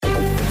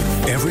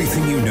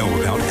Everything you know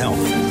about health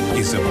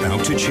is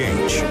about to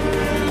change.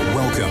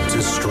 Welcome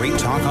to Straight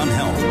Talk on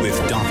Health with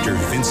Dr.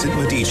 Vincent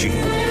Medici.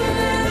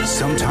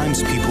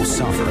 Sometimes people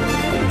suffer,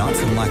 not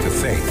from lack of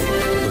faith,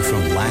 but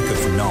from lack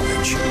of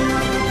knowledge.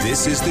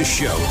 This is the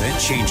show that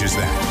changes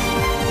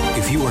that.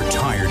 If you are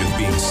tired of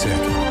being sick,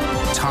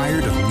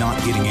 tired of not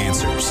getting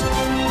answers,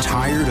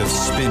 tired of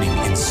spinning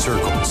in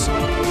circles,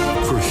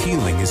 for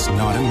healing is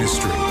not a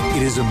mystery.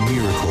 It is a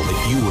miracle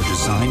that you were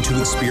designed to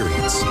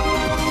experience.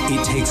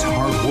 It takes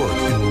hard work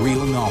and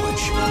real knowledge.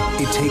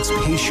 It takes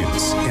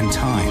patience and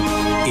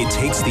time. It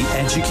takes the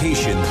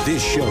education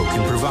this show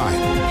can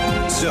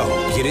provide. So,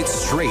 get it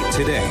straight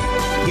today.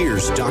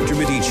 Here's Dr.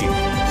 Medici.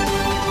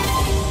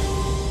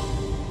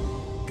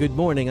 Good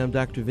morning. I'm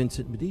Dr.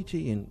 Vincent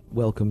Medici, and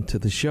welcome to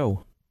the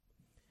show.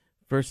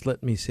 First,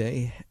 let me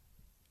say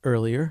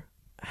earlier,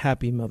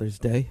 Happy Mother's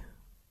Day.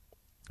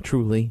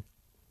 Truly,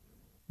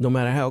 no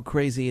matter how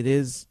crazy it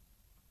is,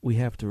 we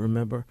have to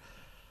remember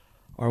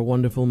our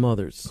wonderful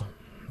mothers.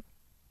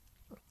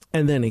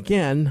 And then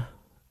again,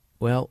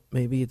 well,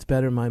 maybe it's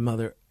better my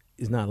mother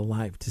is not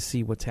alive to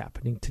see what's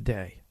happening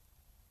today.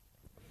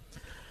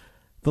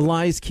 The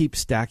lies keep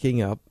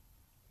stacking up.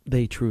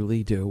 They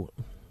truly do.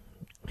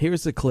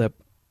 Here's a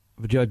clip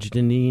of Judge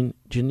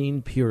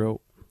Jeanine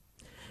Pirro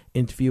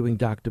interviewing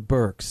Dr.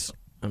 Birx.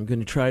 I'm going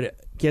to try to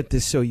get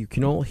this so you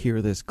can all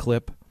hear this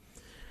clip.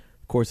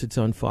 Of course, it's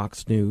on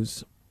Fox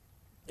News.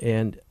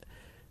 And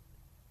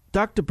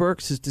Dr.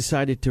 Birx has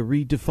decided to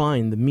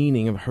redefine the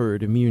meaning of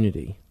herd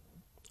immunity.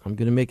 I'm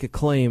going to make a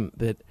claim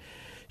that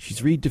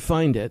she's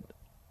redefined it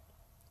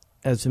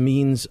as a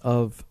means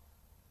of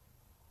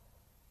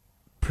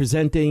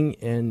presenting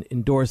and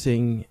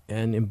endorsing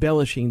and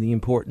embellishing the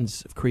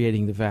importance of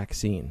creating the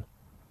vaccine.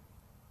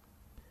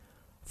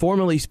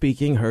 Formally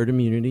speaking, herd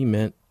immunity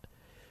meant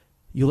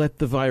you let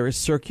the virus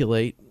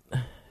circulate,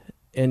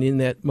 and in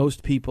that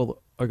most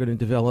people are going to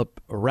develop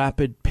a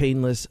rapid,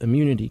 painless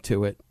immunity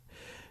to it.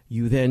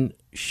 You then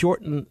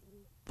shorten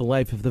the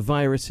life of the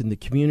virus in the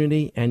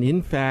community and,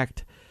 in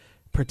fact,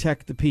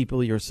 protect the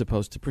people you're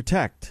supposed to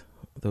protect,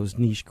 those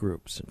niche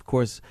groups. Of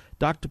course,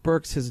 Dr.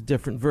 Birx has a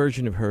different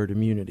version of herd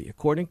immunity.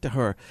 According to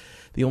her,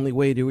 the only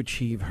way to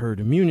achieve herd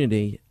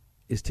immunity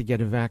is to get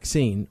a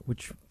vaccine,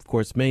 which, of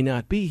course, may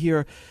not be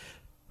here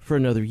for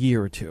another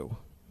year or two.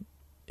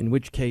 In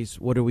which case,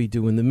 what do we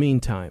do in the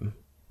meantime?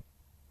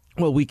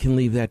 Well, we can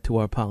leave that to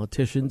our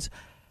politicians,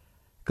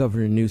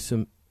 Governor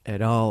Newsom et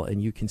al.,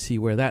 and you can see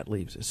where that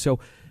leaves us. So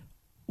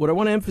what I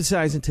want to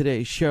emphasize in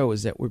today's show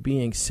is that we're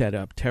being set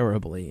up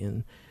terribly,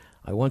 and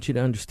I want you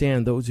to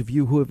understand, those of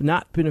you who have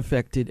not been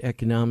affected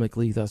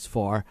economically thus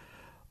far,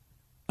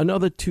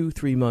 another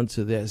 2-3 months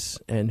of this,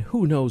 and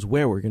who knows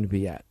where we're going to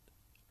be at.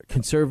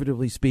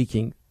 Conservatively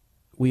speaking,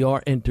 we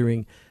are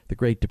entering the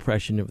Great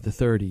Depression of the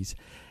 30s,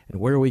 and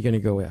where are we going to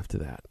go after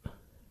that?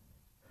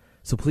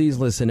 So please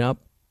listen up.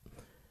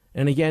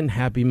 And again,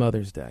 Happy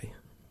Mother's Day.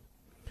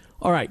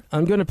 All right,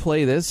 I'm going to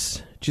play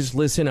this. Just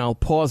listen. I'll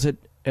pause it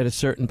at a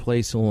certain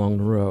place along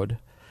the road,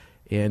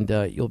 and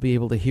you'll be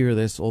able to hear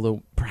this,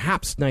 although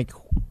perhaps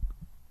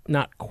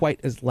not quite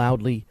as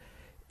loudly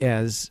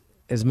as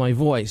my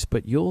voice,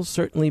 but you'll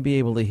certainly be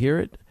able to hear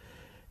it.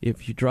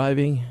 If you're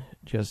driving,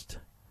 just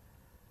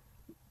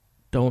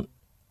don't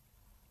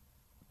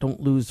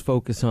lose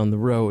focus on the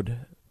road,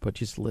 but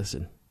just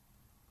listen.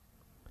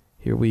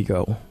 Here we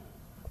go.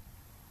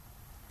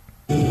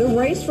 The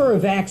race for a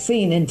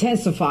vaccine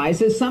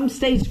intensifies as some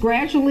states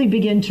gradually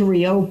begin to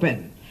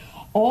reopen,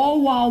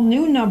 all while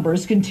new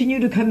numbers continue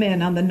to come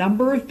in on the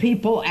number of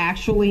people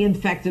actually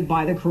infected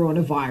by the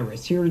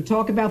coronavirus. Here to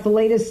talk about the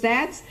latest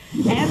stats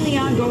and the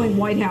ongoing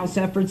White House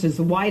efforts is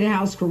the White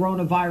House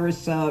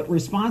Coronavirus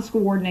Response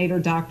Coordinator,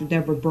 Dr.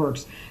 Deborah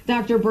Birx.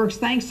 Dr. Birx,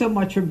 thanks so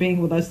much for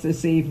being with us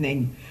this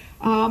evening.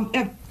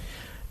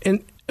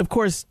 And, of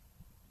course,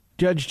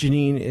 Judge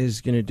Jeanine is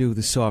going to do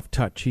the soft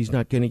touch. She's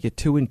not going to get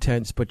too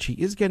intense, but she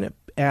is going to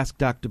ask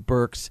Dr.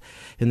 Birx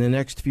in the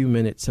next few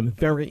minutes some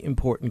very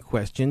important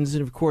questions.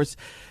 And, of course,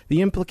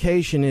 the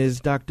implication is,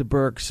 Dr.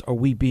 Birx, are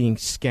we being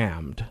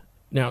scammed?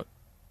 Now,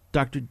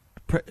 Judge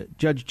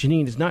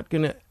Jeanine is not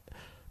going to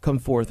come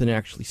forth and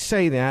actually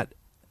say that,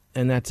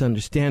 and that's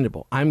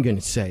understandable. I'm going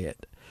to say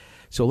it.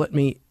 So let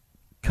me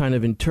kind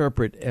of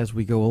interpret as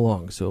we go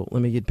along. So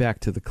let me get back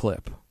to the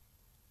clip.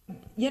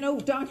 You know,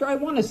 Doctor, I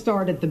want to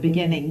start at the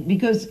beginning,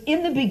 because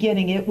in the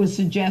beginning it was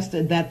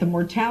suggested that the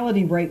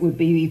mortality rate would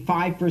be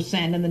 5%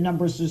 and the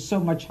numbers are so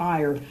much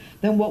higher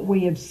than what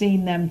we have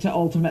seen them to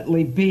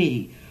ultimately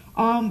be.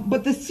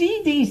 But the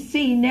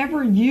CDC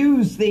never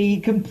used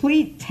the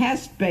complete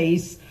test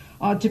base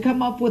to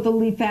come up with the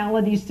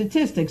lethality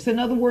statistics. In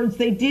other words,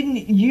 they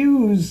didn't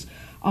use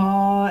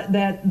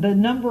that the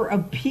number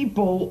of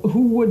people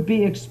who would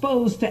be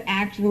exposed to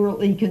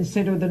accurately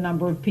consider the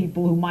number of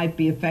people who might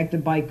be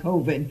affected by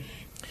COVID.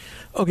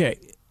 Okay,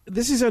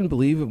 this is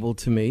unbelievable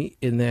to me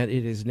in that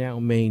it is now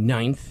May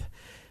 9th.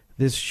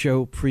 This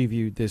show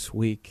previewed this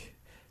week.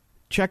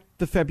 Check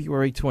the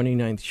February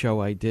 29th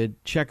show I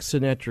did. Check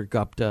Sunetra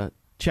Gupta.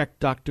 Check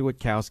Dr.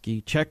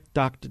 Witkowski. Check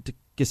Dr.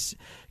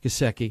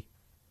 Gisecki.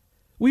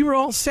 We were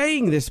all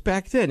saying this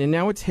back then, and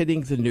now it's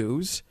hitting the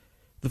news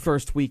the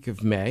first week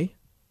of May.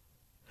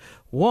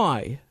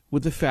 Why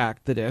would the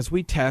fact that as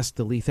we test,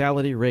 the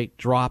lethality rate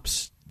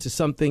drops to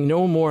something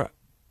no more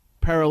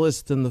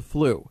perilous than the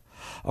flu?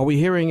 Are we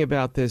hearing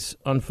about this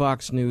on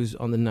Fox News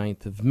on the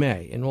 9th of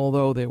May? And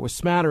although there were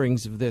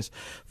smatterings of this,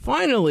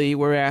 finally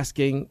we're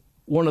asking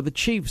one of the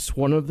chiefs,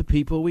 one of the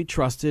people we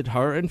trusted,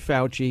 her and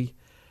Fauci,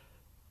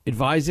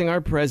 advising our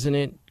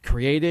president,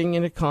 creating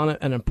a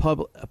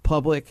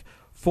public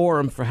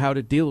forum for how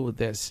to deal with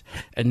this.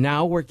 And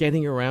now we're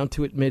getting around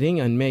to admitting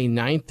on May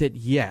 9th that,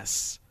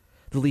 yes,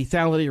 the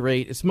lethality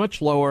rate is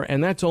much lower,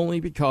 and that's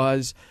only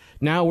because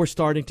now we're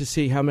starting to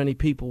see how many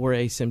people were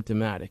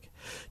asymptomatic.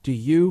 Do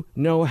you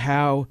know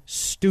how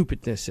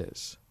stupid this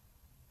is?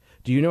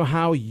 Do you know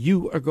how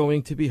you are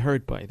going to be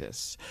hurt by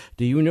this?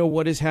 Do you know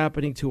what is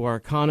happening to our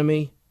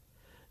economy?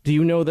 Do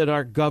you know that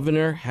our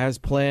governor has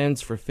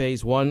plans for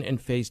phase 1 and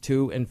phase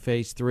 2 and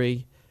phase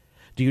 3?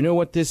 Do you know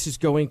what this is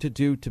going to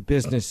do to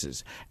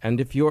businesses? And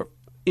if you're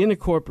in a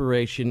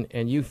corporation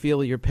and you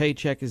feel your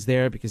paycheck is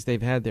there because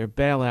they've had their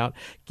bailout,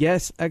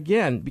 guess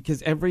again,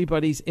 because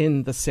everybody's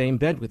in the same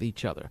bed with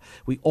each other.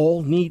 We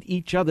all need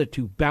each other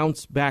to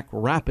bounce back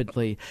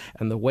rapidly.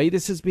 And the way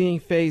this is being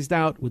phased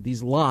out with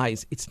these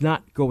lies, it's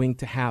not going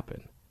to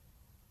happen.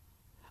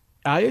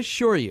 I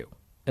assure you,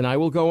 and I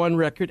will go on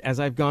record, as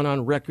I've gone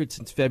on record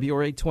since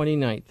February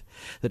 29th,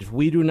 that if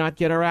we do not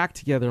get our act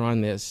together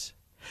on this,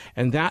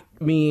 and that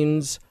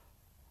means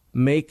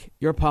make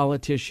your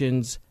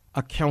politicians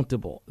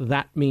accountable.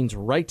 That means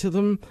write to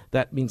them.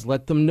 That means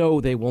let them know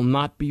they will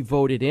not be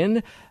voted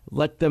in.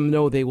 Let them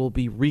know they will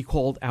be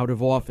recalled out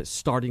of office,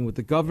 starting with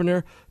the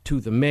governor, to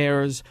the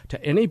mayors,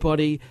 to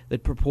anybody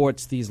that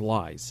purports these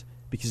lies.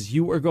 Because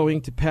you are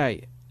going to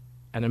pay,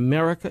 and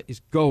America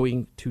is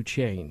going to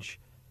change.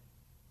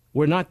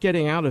 We're not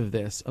getting out of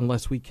this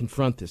unless we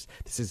confront this.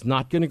 This is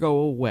not going to go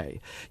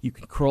away. You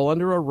can crawl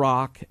under a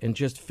rock and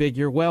just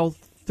figure, well,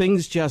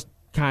 things just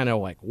kind of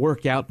like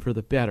work out for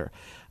the better.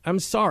 I'm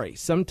sorry,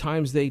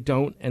 sometimes they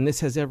don't, and this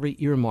has every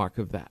earmark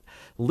of that.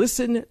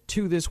 Listen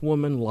to this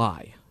woman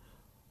lie.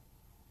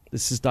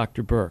 This is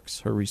Dr.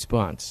 Birx, her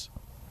response.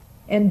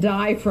 And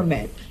die from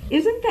it.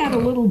 Isn't that a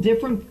little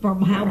different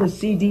from how the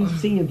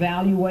CDC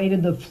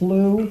evaluated the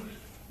flu?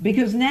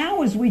 Because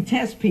now as we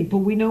test people,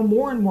 we know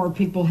more and more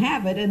people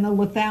have it, and the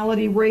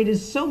lethality rate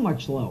is so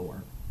much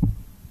lower.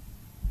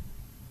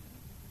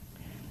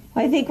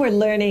 I think we're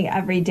learning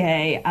every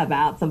day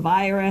about the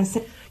virus.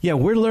 Yeah,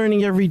 we're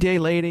learning every day,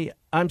 lady.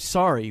 I'm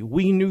sorry.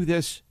 We knew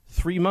this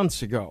 3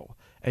 months ago,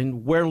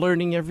 and we're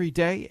learning every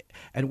day,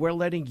 and we're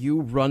letting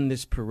you run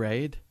this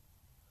parade.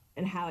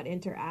 And how it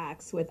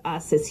interacts with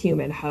us as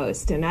human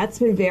hosts. And that's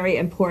been very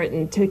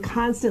important, to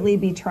constantly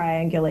be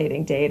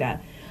triangulating data.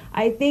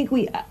 I think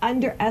we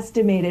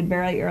underestimated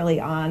very early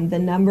on the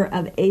number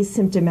of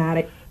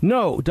asymptomatic.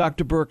 No,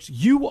 Dr. Birx,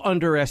 you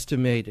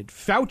underestimated.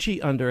 Fauci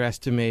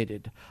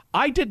underestimated.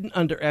 I didn't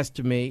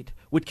underestimate.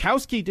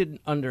 Witkowski didn't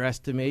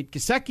underestimate.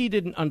 Gesicki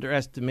didn't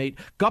underestimate.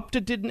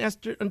 Gupta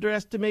didn't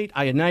underestimate.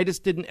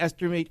 Ioannidis didn't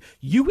estimate.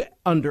 You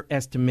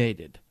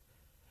underestimated.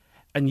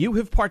 And you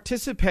have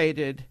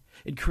participated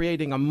in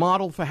creating a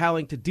model for how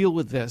to deal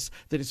with this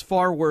that is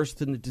far worse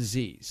than the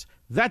disease.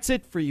 That's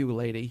it for you,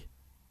 lady.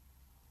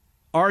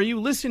 Are you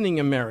listening,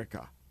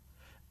 America?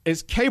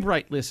 Is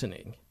K-Bright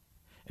listening?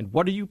 And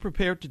what are you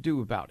prepared to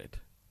do about it?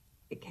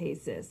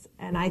 Cases.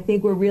 And I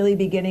think we're really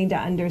beginning to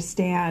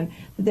understand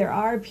that there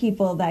are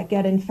people that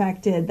get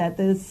infected, that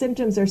the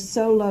symptoms are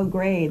so low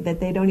grade that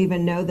they don't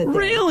even know that they're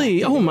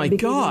really? infected. Oh, my We're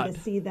God. beginning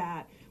to see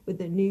that with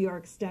the New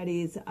York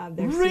studies of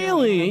their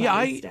really?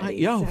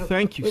 So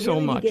thank you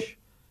so much.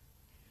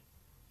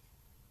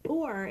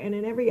 Or and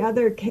in every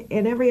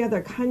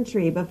other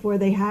country, before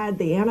they had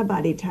the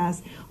antibody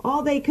test,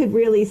 all they could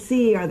really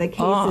see are the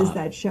cases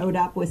that showed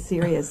up with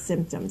serious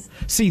symptoms.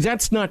 See,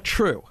 that's not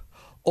true.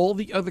 All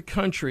the other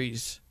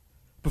countries,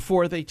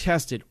 before they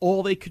tested,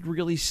 all they could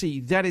really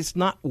see, that is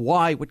not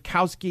why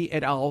Witkowski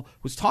et al.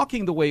 Was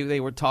talking the way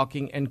they were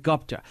talking, and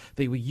Gupta.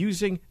 They were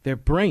using their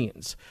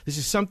brains. This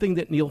is something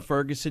that Neil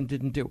Ferguson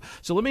didn't do.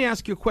 So let me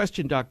ask you a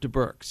question, Dr.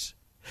 Birx,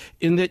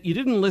 in that you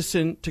didn't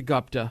listen to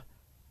Gupta,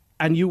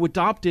 and you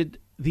adopted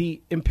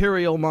the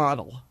imperial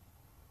model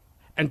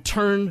and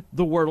turned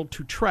the world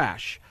to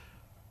trash.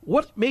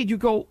 What made you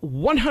go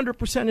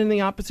 100% in the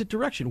opposite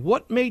direction?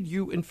 What made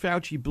you and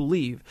Fauci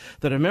believe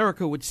that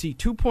America would see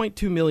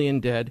 2.2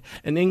 million dead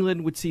and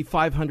England would see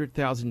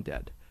 500,000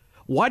 dead?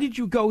 Why did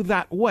you go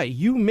that way?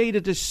 You made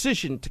a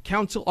decision to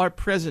counsel our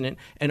president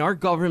and our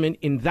government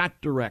in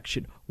that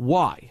direction.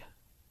 Why?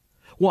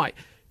 Why?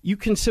 You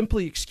can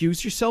simply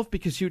excuse yourself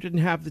because you didn't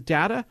have the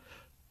data?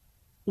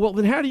 Well,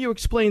 then how do you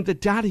explain the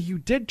data you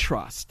did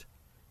trust?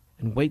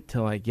 And wait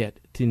till I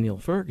get to Neil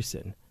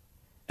Ferguson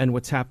and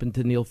what's happened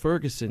to Neil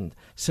Ferguson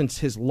since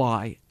his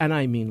lie, and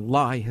I mean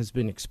lie, has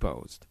been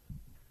exposed.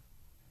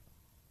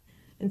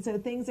 And so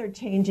things are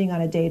changing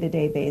on a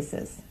day-to-day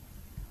basis.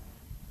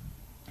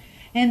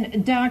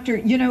 And doctor,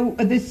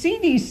 the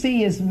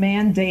CDC is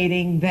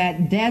mandating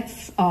that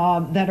deaths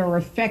that are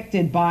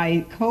affected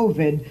by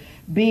COVID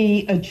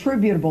be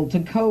attributable to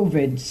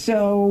COVID.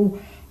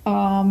 So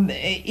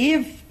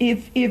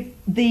if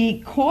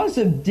the cause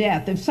of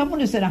death, if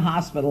someone is in a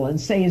hospital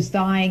and say is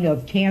dying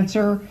of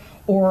cancer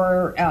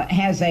or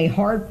has a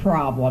heart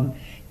problem,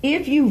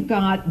 if you've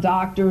got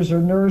doctors or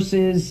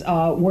nurses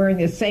wearing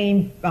the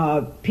same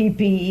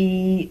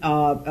PPE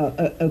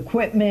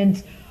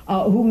equipment,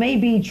 who may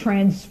be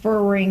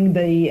transferring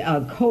the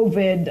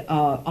COVID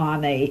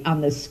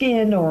on the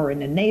skin or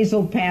in a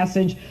nasal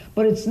passage,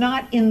 but it's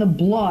not in the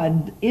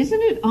blood,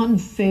 isn't it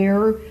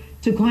unfair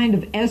to kind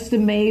of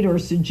estimate or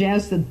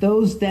suggest that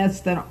those deaths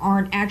that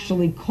aren't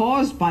actually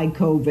caused by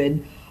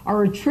COVID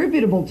are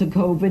attributable to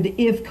COVID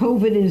if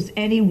COVID is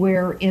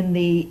anywhere in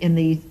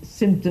the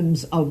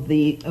symptoms of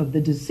the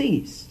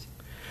deceased?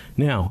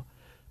 Now,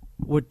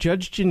 what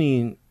Judge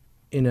Jeanine,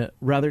 in a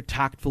rather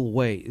tactful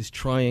way, is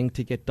trying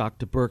to get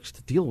Dr. Birx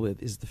to deal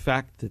with is the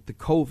fact that the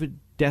COVID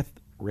death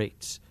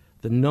rates,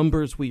 the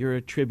numbers we are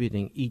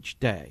attributing each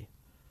day,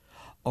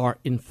 are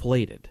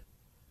inflated.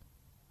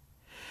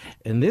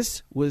 And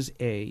this was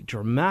a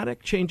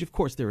dramatic change. Of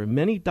course, there are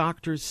many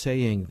doctors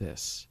saying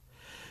this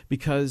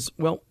because,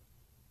 well,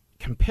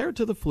 compared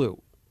to the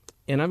flu,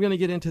 and I'm going to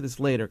get into this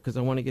later because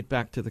I want to get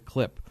back to the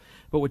clip,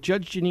 but what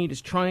Judge Jeanine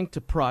is trying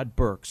to prod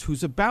Birx,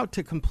 who's about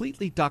to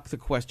completely duck the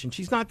question.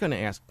 She's not going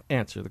to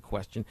answer the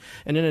question.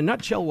 And in a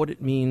nutshell, what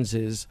it means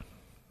is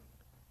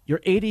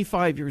you're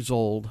 85 years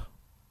old,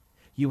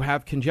 you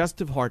have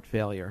congestive heart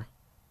failure,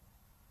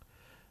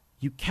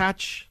 you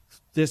catch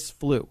this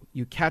flu,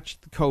 you catch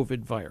the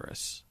COVID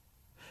virus,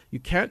 you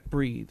can't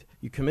breathe,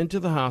 you come into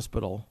the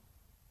hospital,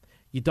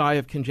 you die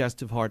of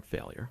congestive heart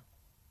failure.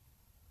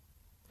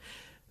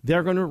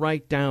 They're going to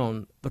write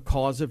down the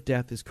cause of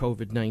death is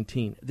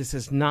COVID-19. This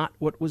is not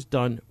what was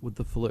done with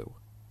the flu.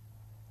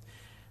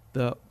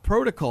 The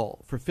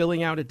protocol for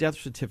filling out a death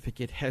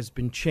certificate has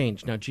been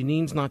changed. Now,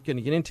 Jeanine's not going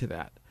to get into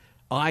that.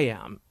 I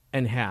am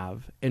and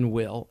have and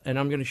will, and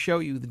I'm going to show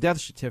you the death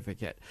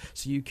certificate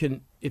so you can,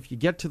 if you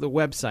get to the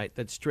website,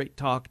 that's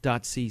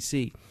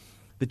straighttalk.cc,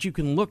 that you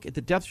can look at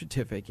the death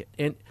certificate,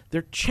 and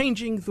they're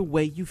changing the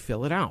way you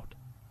fill it out.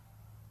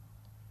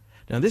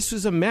 Now, this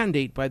was a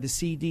mandate by the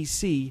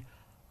CDC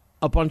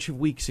a bunch of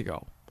weeks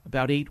ago,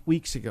 about 8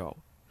 weeks ago.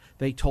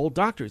 They told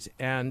doctors,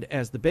 and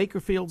as the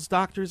Bakersfield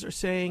doctors are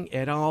saying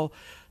et al.,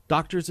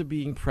 doctors are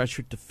being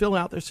pressured to fill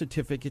out their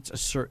certificates a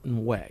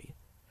certain way.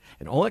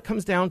 And all it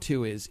comes down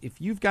to is if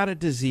you've got a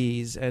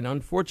disease, and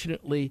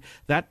unfortunately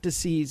that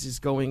disease is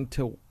going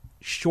to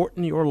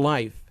shorten your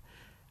life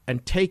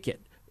and take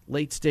it,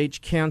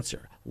 late-stage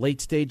cancer,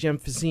 late-stage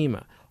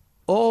emphysema,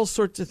 all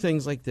sorts of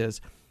things like this,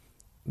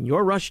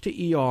 your rush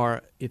to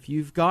ER, if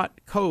you've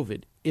got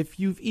COVID, if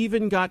you've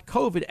even got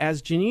COVID,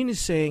 as Jeanine is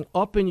saying,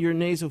 up in your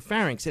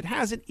nasopharynx, it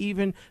hasn't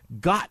even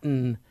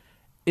gotten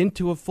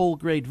into a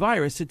full-grade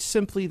virus. It's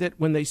simply that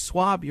when they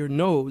swab your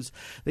nose,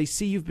 they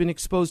see you've been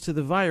exposed to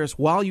the virus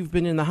while you've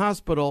been in the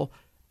hospital,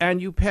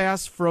 and you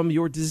pass from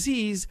your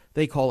disease,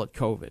 they call it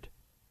COVID.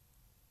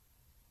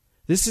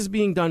 This is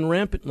being done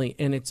rampantly,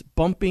 and it's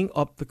bumping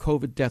up the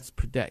COVID deaths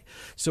per day.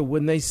 So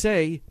when they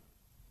say,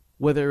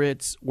 whether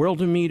it's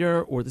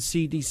Worldometer or the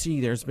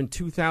CDC, there's been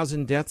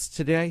 2,000 deaths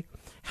today,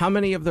 how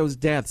many of those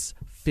deaths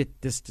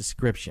fit this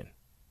description?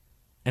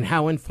 And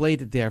how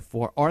inflated,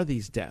 therefore, are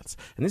these deaths?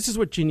 And this is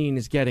what Jeanine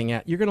is getting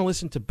at. You're going to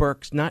listen to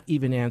Birx not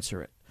even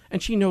answer it.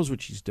 And she knows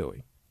what she's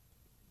doing.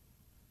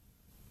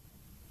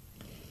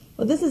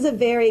 Well, this is a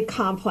very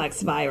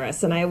complex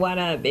virus, and I want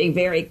to be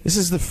very... This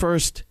is the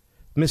first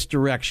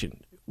misdirection.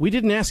 We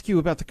didn't ask you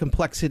about the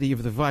complexity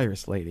of the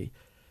virus, lady.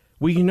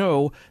 We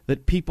know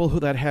that people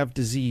that have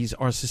disease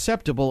are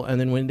susceptible,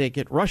 and then when they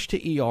get rushed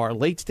to ER,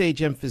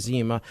 late-stage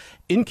emphysema,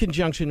 in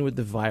conjunction with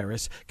the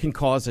virus, can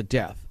cause a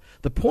death.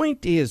 The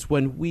point is,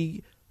 when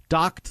we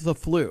docked the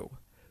flu,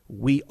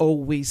 we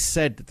always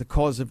said that the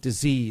cause of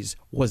disease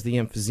was the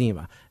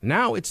emphysema.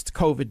 Now it's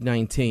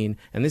COVID-19,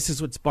 and this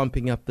is what's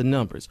bumping up the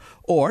numbers.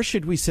 Or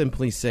should we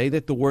simply say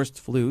that the worst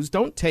flus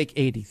don't take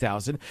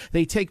 80,000,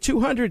 they take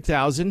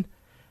 200,000,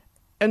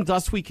 and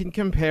thus we can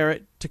compare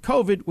it to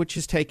COVID, which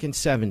has taken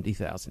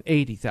 70,000,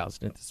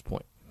 80,000 at this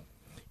point.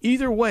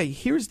 Either way,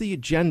 here's the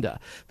agenda.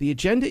 The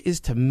agenda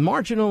is to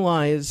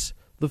marginalize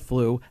the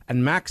flu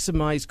and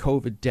maximize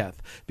COVID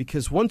death.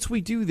 Because once we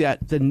do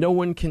that, then no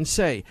one can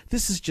say,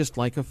 this is just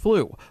like a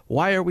flu.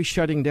 Why are we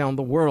shutting down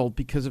the world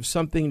because of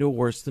something no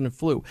worse than a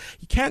flu?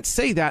 You can't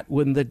say that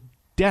when the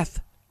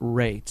death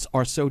rates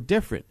are so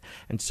different.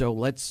 And so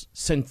let's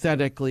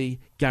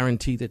synthetically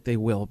guarantee that they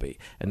will be.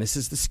 And this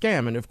is the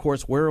scam. And of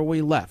course, where are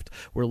we left?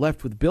 We're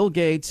left with Bill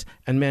Gates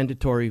and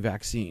mandatory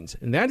vaccines.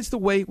 And that is the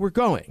way we're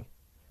going.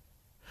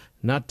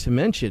 Not to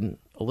mention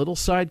a little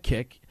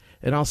sidekick,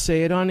 and I'll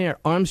say it on air,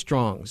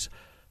 Armstrong's.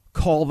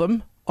 Call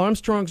them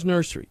Armstrong's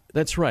Nursery.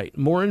 That's right.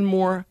 More and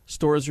more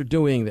stores are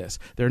doing this.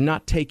 They're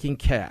not taking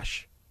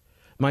cash.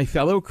 My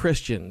fellow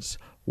Christians,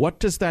 what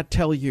does that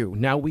tell you?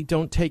 Now we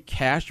don't take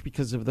cash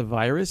because of the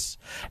virus?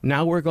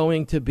 Now we're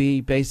going to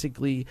be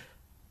basically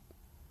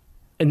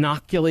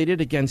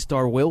inoculated against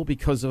our will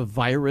because of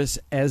virus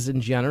as in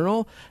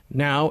general.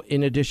 Now,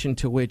 in addition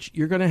to which,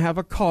 you're going to have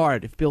a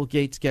card if Bill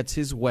Gates gets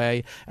his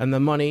way and the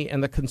money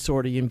and the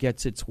consortium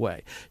gets its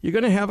way. You're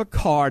going to have a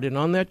card, and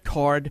on that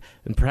card,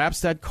 and perhaps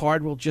that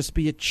card will just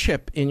be a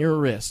chip in your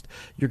wrist,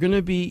 you're going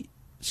to be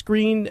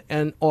screened,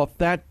 and off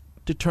that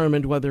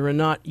determined whether or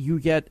not you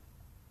get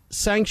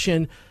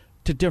sanctioned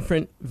to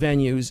different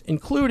venues,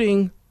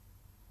 including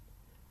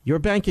your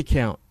bank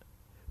account,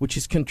 which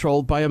is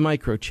controlled by a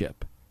microchip.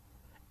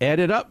 Add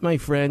it up, my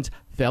friends,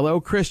 fellow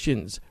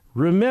Christians.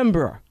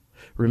 Remember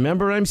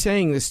I'm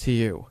saying this to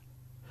you.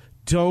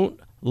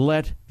 Don't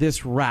let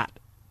this rat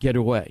get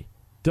away.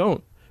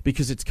 Don't,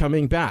 because it's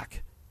coming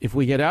back. If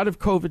we get out of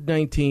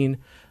COVID-19,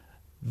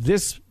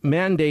 this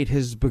mandate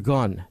has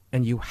begun,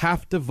 and you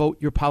have to vote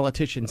your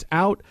politicians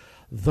out,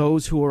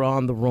 those who are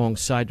on the wrong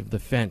side of the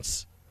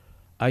fence.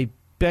 I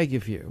beg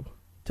of you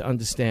to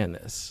understand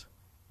this.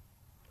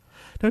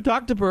 Now,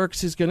 Dr.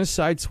 Birx is going to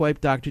sideswipe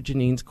Dr.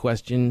 Janine's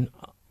question.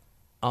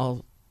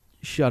 I'll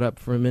shut up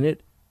for a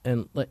minute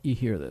and let you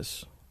hear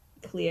this.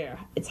 Clear.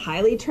 It's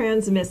highly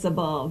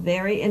transmissible,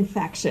 very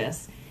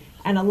infectious,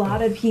 and a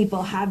lot of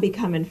people have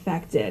become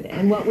infected.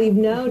 And what we've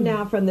known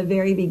now from the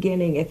very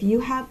beginning, if you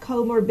have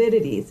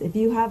comorbidities, if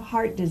you have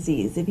heart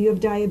disease, if you have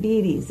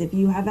diabetes, if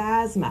you have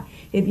asthma,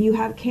 if you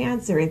have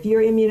cancer, if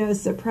you're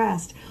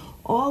immunosuppressed,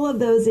 all of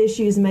those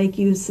issues make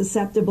you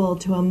susceptible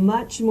to a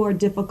much more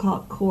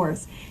difficult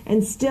course.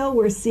 And still,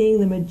 we're seeing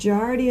the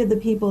majority of the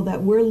people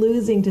that we're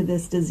losing to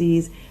this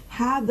disease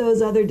have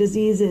those other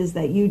diseases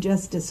that you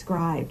just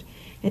described.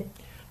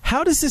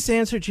 How does this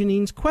answer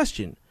Janine's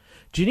question?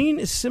 Janine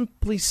is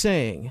simply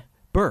saying,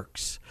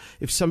 Birx,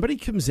 if somebody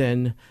comes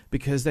in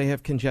because they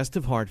have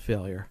congestive heart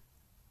failure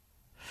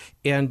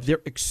and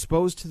they're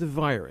exposed to the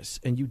virus,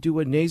 and you do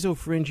a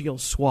nasopharyngeal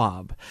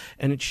swab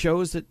and it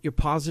shows that you're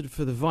positive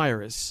for the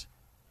virus,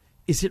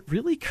 is it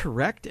really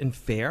correct and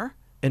fair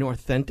and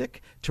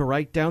authentic to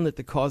write down that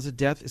the cause of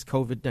death is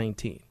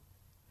COVID-19?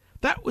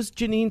 That was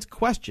Janine's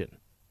question.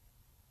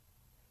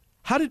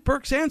 How did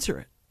Birx answer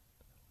it?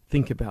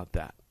 Think about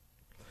that.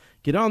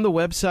 Get on the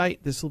website.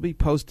 This will be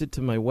posted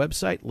to my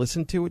website.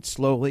 Listen to it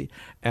slowly.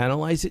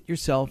 Analyze it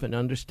yourself and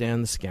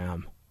understand the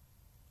scam.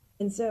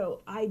 And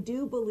so I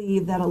do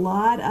believe that a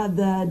lot of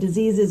the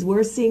diseases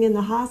we're seeing in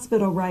the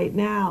hospital right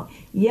now,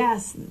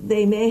 yes,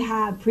 they may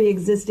have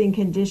pre-existing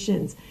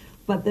conditions,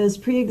 but those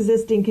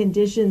pre-existing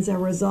conditions are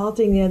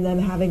resulting in them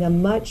having a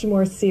much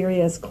more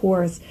serious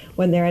course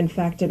when they're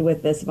infected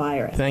with this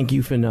virus. Thank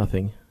you for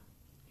nothing.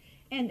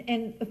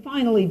 And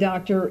finally,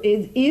 Doctor,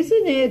 isn't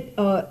it,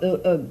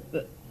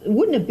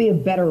 wouldn't it be a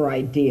better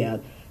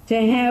idea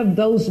to have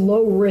those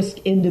low-risk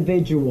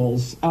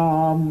individuals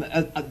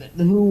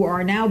who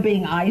are now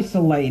being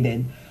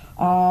isolated,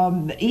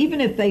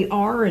 even if they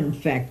are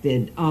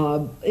infected,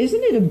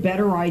 isn't it a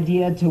better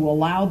idea to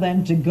allow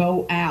them to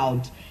go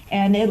out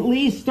and at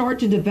least start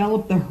to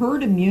develop the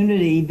herd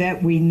immunity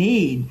that we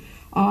need?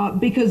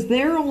 Because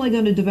they're only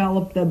going to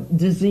develop the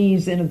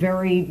disease in a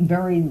very,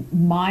 very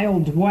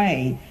mild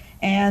way.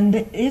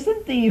 And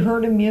isn't the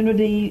herd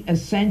immunity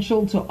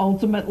essential to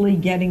ultimately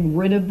getting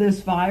rid of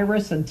this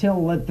virus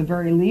until, at the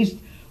very least,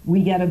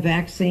 we get a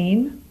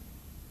vaccine?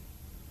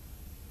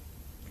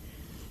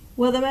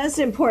 Well, the most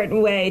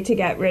important way to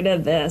get rid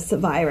of this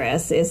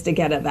virus is to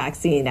get a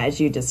vaccine, as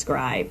you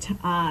described.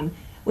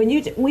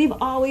 We've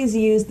always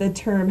used the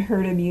term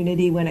herd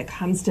immunity when it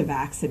comes to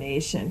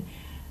vaccination.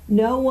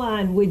 No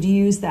one would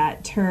use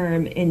that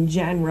term in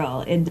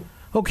general.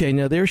 Okay,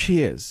 now there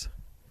she is.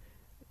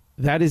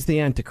 That is the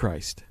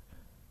Antichrist.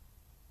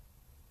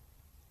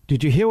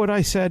 Did you hear what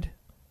I said?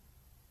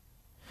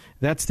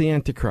 That's the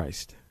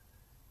Antichrist.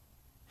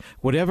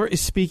 Whatever is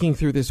speaking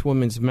through this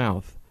woman's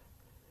mouth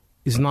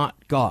is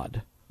not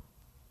God.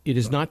 It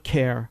is not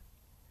care.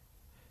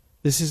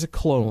 This is a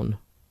clone.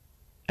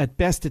 At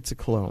best, it's a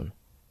clone.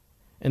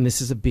 And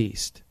this is a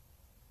beast.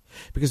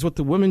 Because what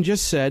the woman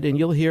just said, and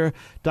you'll hear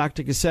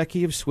Dr.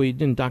 Gesicki of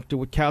Sweden and Dr.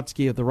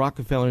 Witkowski of the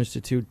Rockefeller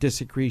Institute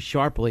disagree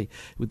sharply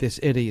with this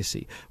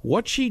idiocy.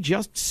 What she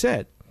just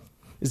said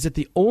is that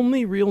the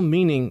only real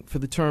meaning for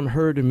the term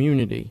herd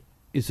immunity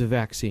is a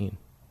vaccine,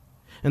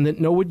 and that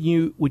no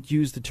one would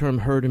use the term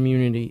herd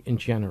immunity in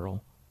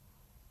general.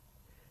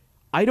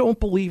 I don't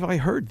believe I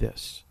heard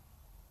this.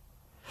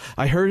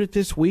 I heard it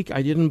this week.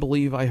 I didn't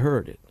believe I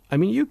heard it. I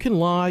mean, you can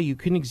lie, you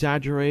can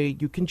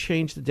exaggerate, you can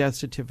change the death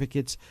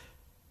certificates.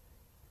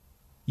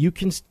 You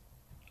can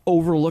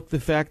overlook the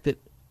fact that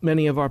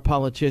many of our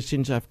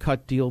politicians have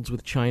cut deals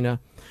with China.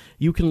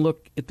 You can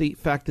look at the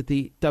fact that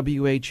the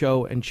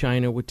WHO and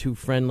China were too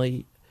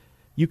friendly.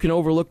 You can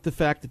overlook the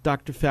fact that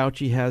Dr.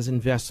 Fauci has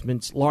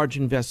investments, large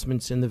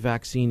investments in the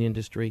vaccine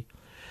industry.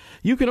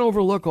 You can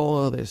overlook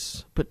all of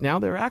this, but now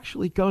they're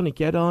actually going to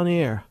get on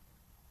air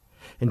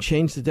and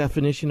change the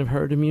definition of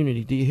herd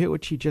immunity. Do you hear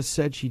what she just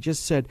said? She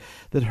just said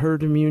that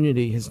herd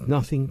immunity has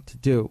nothing to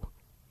do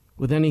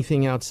with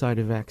anything outside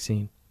a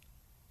vaccine.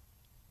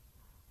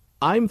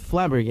 I'm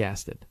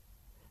flabbergasted.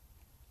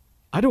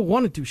 I don't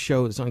want to do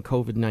shows on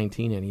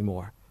COVID-19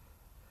 anymore.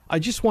 I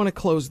just want to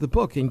close the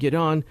book and get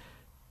on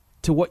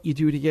to what you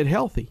do to get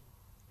healthy.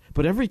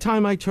 But every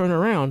time I turn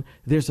around,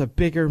 there's a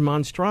bigger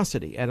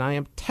monstrosity. And I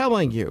am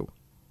telling you,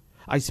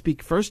 I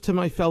speak first to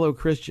my fellow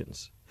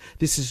Christians.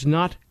 This is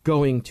not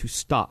going to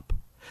stop.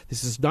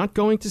 This is not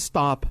going to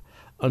stop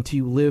until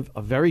you live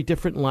a very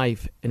different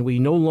life and we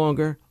no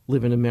longer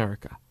live in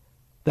America.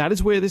 That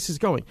is where this is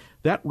going.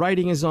 That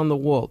writing is on the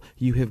wall.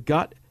 You have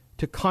got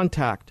to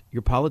contact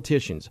your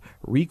politicians.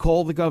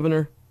 Recall the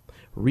governor.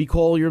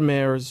 Recall your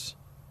mayors.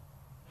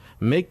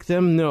 Make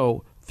them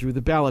know through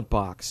the ballot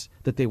box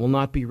that they will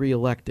not be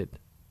reelected.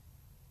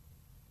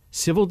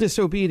 Civil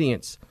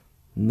disobedience,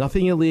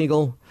 nothing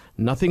illegal,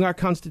 nothing our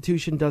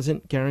Constitution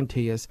doesn't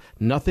guarantee us,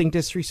 nothing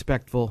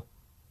disrespectful,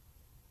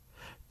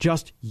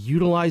 just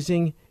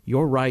utilizing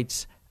your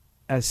rights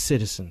as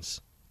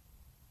citizens.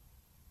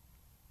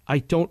 I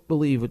don't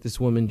believe what this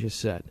woman just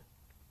said.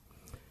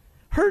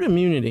 Herd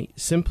immunity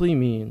simply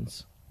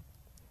means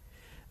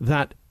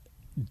that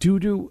due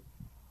to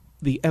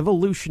the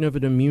evolution of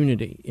an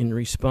immunity in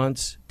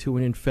response to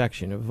an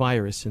infection, a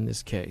virus in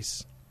this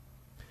case,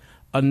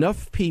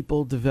 enough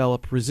people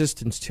develop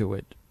resistance to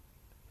it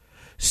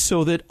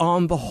so that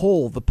on the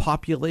whole the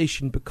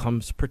population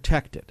becomes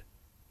protected.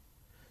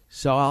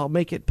 So I'll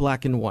make it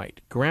black and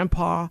white.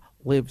 Grandpa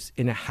lives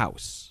in a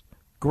house.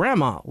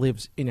 Grandma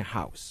lives in a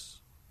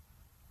house.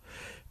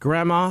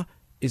 Grandma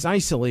is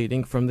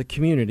isolating from the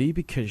community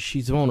because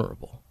she's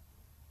vulnerable.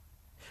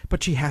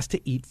 But she has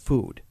to eat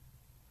food.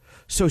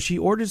 So she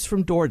orders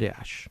from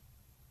DoorDash.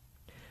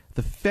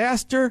 The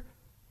faster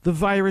the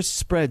virus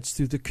spreads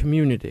through the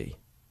community,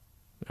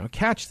 now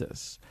catch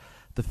this,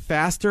 the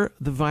faster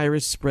the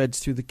virus spreads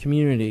through the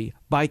community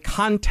by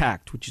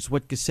contact, which is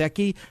what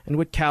Gesicki and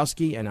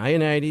Witkowski and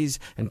Ioannidis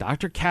and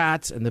Dr.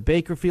 Katz and the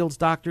Bakerfields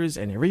doctors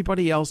and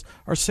everybody else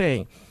are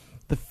saying,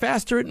 the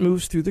faster it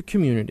moves through the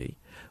community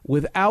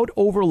without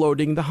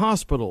overloading the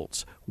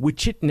hospitals,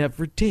 which it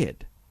never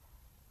did.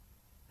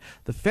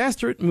 The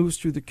faster it moves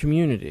through the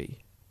community,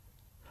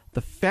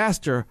 the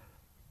faster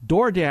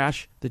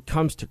DoorDash that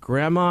comes to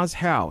Grandma's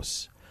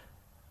house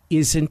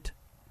isn't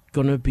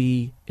going to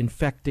be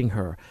infecting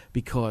her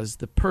because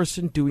the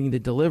person doing the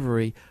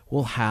delivery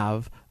will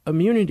have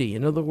immunity.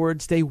 In other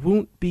words, they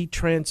won't be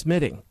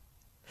transmitting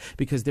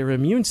because their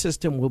immune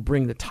system will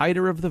bring the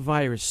titer of the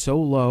virus so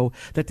low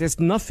that there's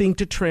nothing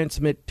to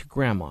transmit to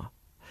Grandma.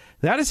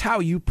 That is how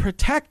you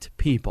protect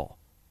people.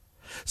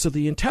 So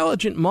the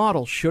intelligent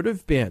model should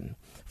have been,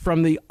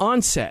 from the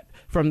onset,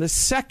 from the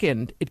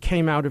second it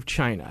came out of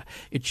China,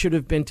 it should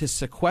have been to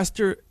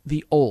sequester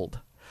the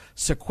old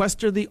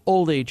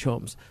age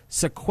homes,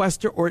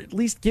 sequester, or at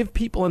least give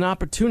people an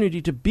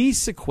opportunity to be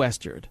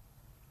sequestered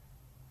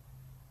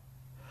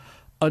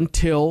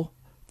until,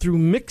 through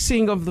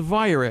mixing of the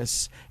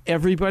virus,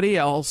 everybody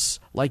else,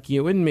 like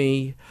you and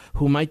me,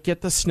 who might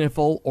get the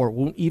sniffle or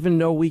won't even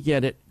know we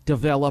get it,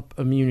 develop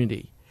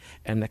immunity.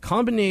 And the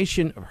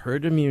combination of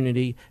herd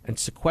immunity and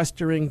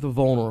sequestering the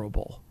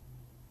vulnerable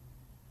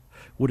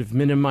would have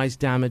minimized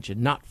damage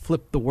and not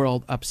flipped the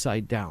world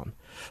upside down.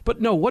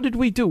 But no, what did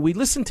we do? We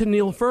listened to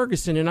Neil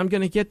Ferguson, and I'm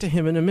going to get to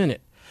him in a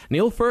minute.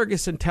 Neil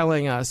Ferguson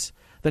telling us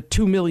that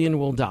 2 million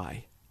will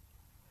die,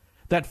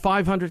 that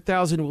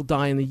 500,000 will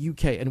die in the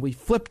UK, and we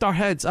flipped our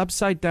heads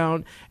upside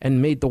down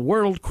and made the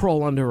world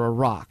crawl under a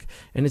rock.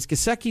 And as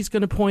Gesicki's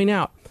going to point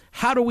out,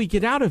 how do we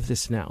get out of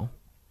this now?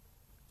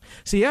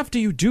 See, after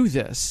you do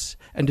this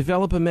and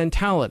develop a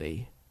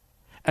mentality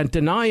and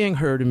denying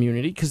herd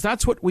immunity, because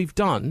that's what we've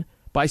done,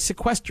 by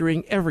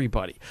sequestering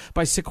everybody,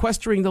 by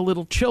sequestering the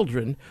little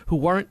children who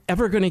weren't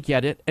ever going to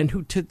get it and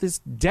who to this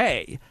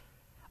day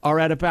are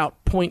at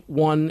about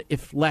 0.1,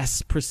 if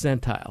less,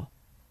 percentile.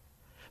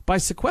 By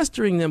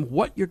sequestering them,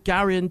 what you're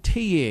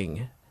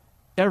guaranteeing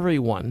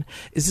everyone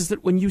is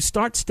that when you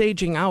start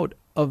staging out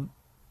of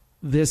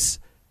this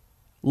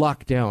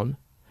lockdown,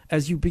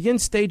 as you begin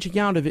staging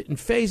out of it in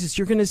phases,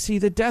 you're going to see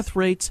the death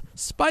rates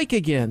spike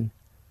again.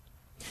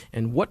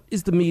 And what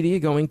is the media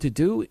going to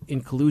do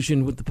in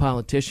collusion with the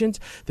politicians?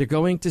 They're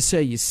going to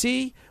say, you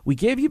see, we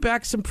gave you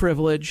back some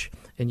privilege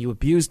and you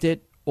abused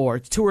it, or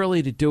it's too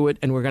early to do it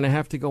and we're going to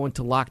have to go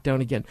into lockdown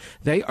again.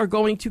 They are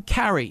going to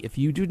carry, if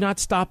you do not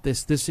stop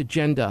this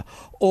agenda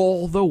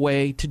all the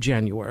way to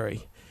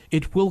January.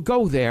 It will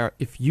go there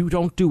if you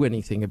don't do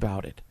anything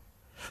about it.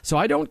 So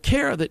I don't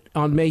care that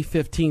on May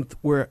 15th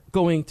we're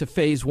going to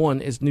phase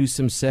 1, as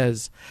Newsom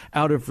says,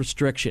 out of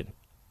restriction.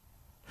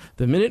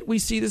 The minute we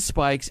see the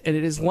spikes, and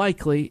it is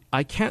likely,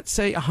 I can't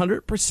say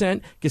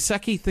 100%,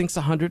 Gesicki thinks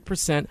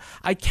 100%,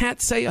 I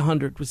can't say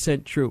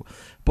 100% true,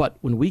 but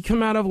when we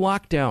come out of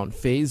lockdown,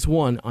 phase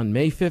 1 on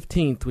May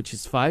 15th, which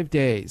is 5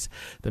 days,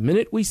 the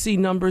minute we see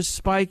numbers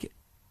spike,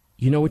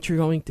 you know what you're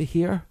going to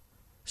hear?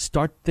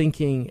 Start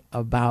thinking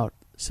about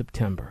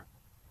September.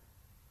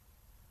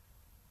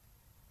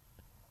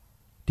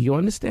 Do you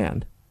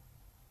understand?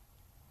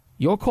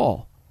 Your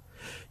call.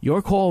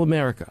 Your call,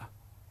 America.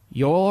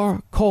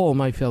 Your call,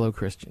 my fellow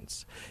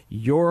Christians.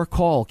 Your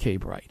call, K.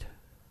 Bright.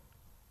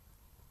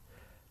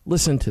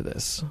 Listen to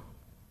this.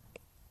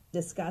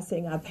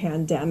 discussing a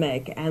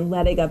pandemic and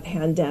letting a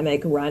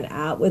pandemic run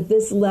out with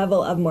this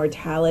level of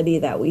mortality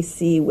that we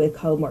see with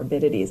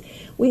comorbidities.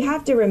 We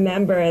have to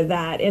remember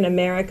that in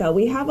America,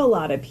 we have a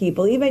lot of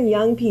people, even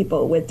young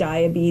people, with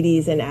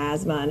diabetes and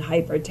asthma and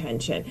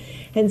hypertension.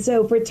 And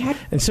so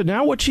And so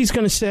now what she's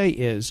going to say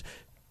is,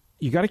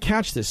 you got to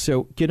catch this.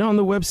 So get on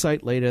the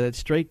website later,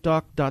 that's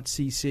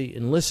straightdoc.cc,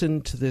 and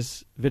listen to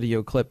this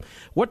video clip.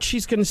 What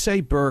she's going to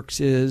say, Birx,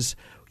 is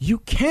you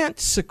can't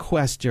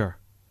sequester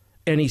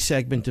any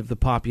segment of the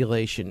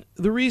population.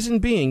 The reason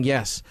being,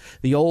 yes,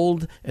 the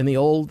old and the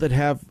old that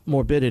have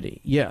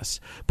morbidity, yes.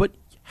 But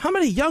how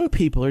many young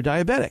people are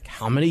diabetic?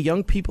 How many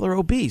young people are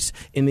obese?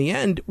 In the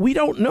end, we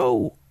don't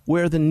know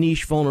where the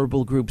niche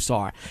vulnerable groups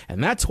are.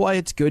 And that's why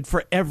it's good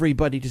for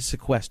everybody to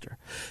sequester.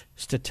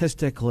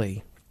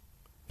 Statistically,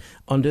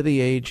 under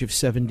the age of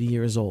 70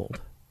 years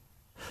old,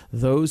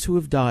 those who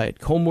have died,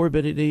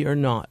 comorbidity or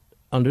not,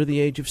 under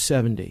the age of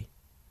 70,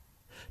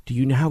 do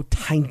you know how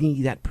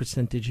tiny that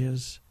percentage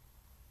is?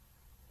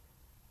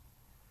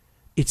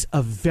 It's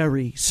a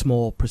very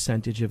small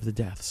percentage of the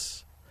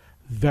deaths.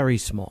 Very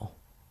small.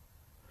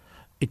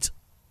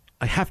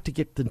 I have to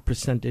get the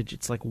percentage.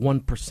 It's like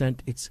 1%.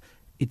 It's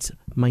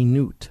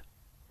minute.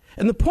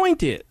 And the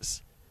point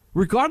is,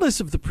 regardless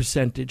of the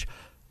percentage,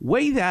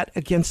 weigh that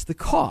against the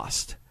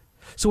cost.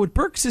 So what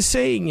Birx is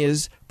saying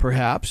is,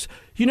 perhaps,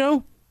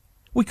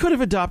 we could have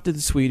adopted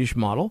the Swedish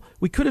model.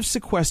 We could have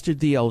sequestered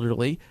the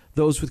elderly,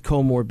 those with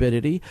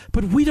comorbidity,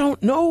 but we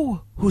don't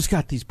know who's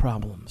got these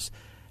problems.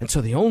 And so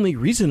the only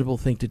reasonable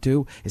thing to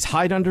do is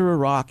hide under a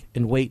rock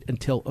and wait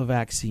until a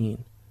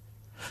vaccine.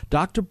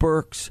 Dr.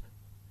 Birx,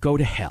 go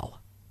to hell.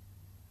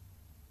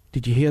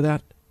 Did you hear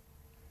that?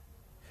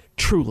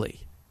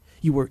 Truly,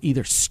 you are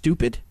either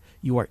stupid,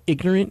 you are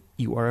ignorant,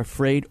 you are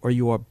afraid, or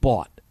you are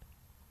bought.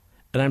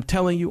 And I'm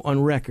telling you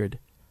on record,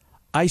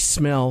 I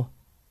smell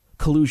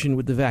collusion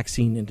with the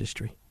vaccine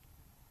industry.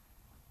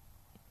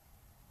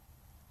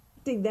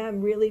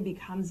 Them really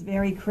becomes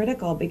very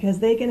critical because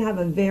they can have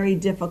a very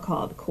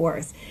difficult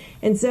course.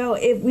 And so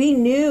if we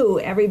knew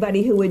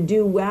everybody who would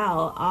do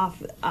well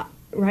off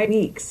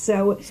weeks,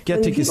 so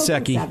get to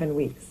Gesicki. 7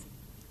 weeks.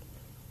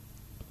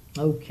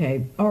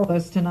 Okay. All of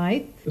us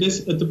tonight.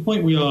 At the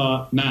point we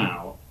are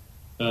now,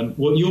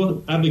 what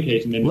you're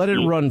advocating then let it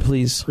run,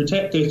 please.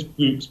 Protect those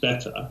groups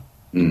better.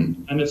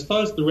 And as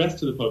far as the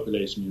rest of the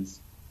population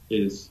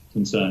is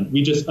concerned,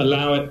 we just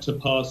allow it to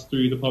pass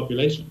through the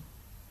population.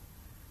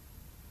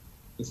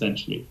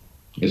 Essentially,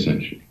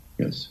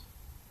 yes.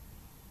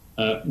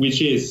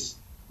 Which is,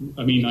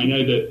 I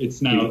know that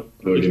it's now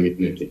herd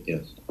immunity,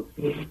 yes.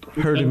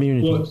 Herd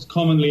immunity. What's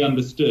commonly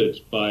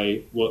understood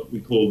by what we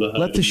call the herd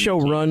Let the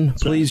show run,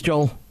 please,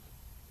 Joel.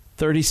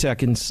 30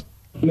 seconds.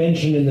 You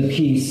mentioned in the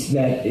piece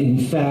that, in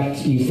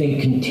fact, you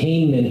think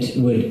containment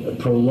would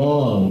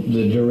prolong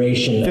the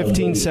duration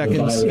 15 of the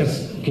seconds.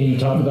 virus. Can you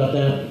talk about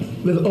that?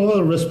 With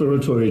all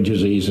respiratory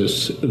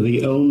diseases,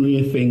 the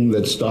only thing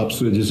that stops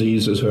the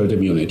disease is herd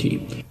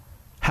immunity.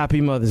 Happy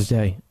Mother's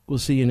Day. We'll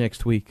see you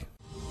next week.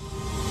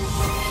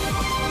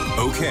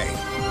 Okay,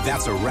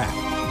 that's a wrap.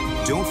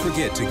 Don't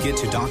forget to get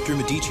to Dr.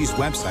 Medici's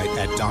website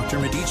at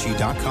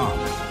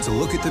drmedici.com to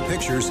look at the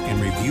pictures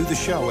and review the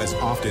show as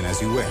often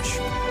as you wish.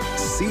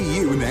 See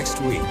you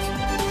next week.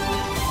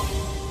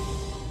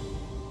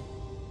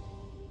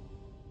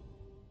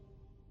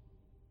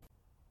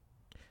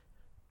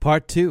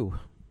 Part 2.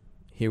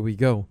 Here we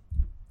go.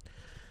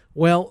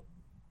 Well,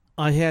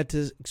 I had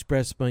to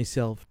express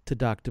myself to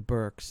Dr.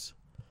 Birx.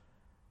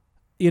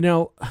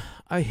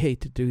 I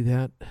hate to do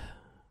that.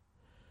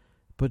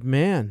 But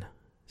man,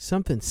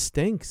 something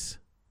stinks.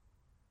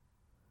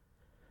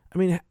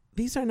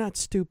 These are not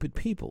stupid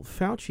people.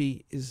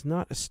 Fauci is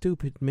not a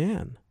stupid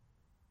man.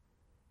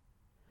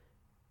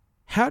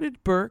 How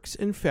did Birx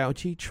and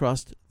Fauci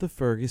trust the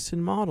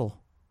Ferguson model?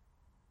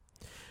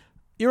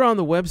 You're on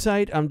the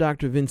website. I'm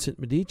Dr. Vincent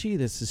Medici.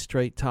 This is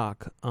Straight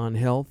Talk on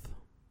Health.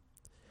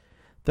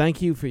 Thank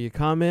you for your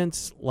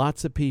comments.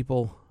 Lots of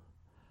people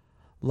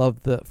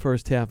loved the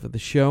first half of the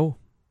show.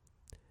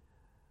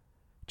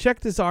 Check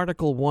this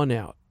Article 1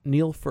 out.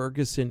 Neil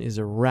Ferguson is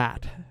a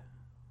rat.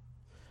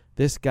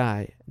 This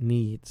guy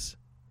needs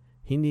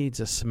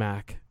a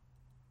smack.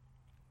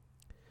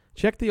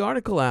 Check the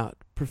article out.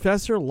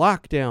 Professor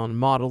Lockdown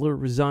Modeler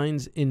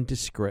resigns in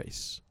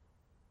disgrace.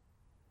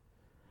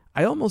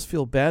 I almost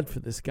feel bad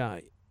for this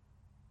guy.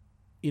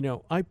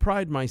 I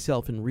pride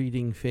myself in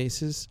reading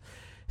faces.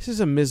 This is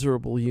a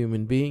miserable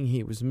human being.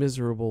 He was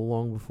miserable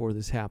long before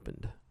this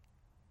happened.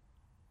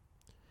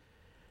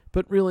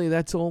 But really,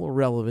 that's all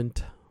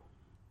irrelevant.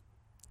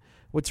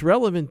 What's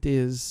relevant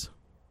is,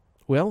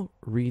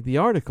 read the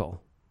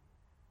article.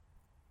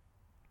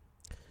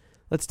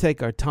 Let's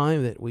take our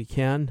time that we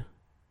can.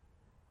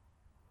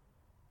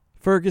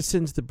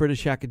 Ferguson's the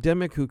British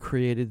academic who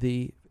created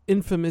the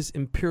infamous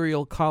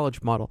Imperial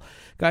College model.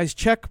 Guys,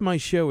 check my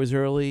show as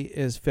early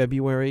as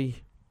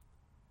February,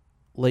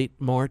 late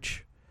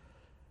March,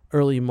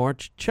 early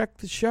March. Check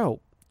the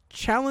show.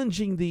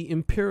 Challenging the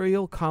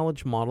Imperial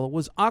College model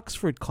was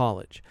Oxford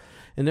College,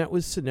 and that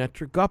was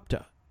Sunetra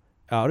Gupta.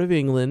 out of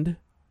England,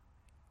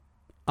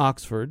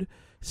 Oxford,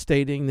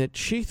 stating that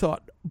she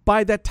thought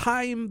by the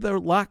time the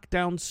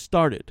lockdown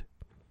started,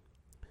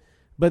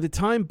 by the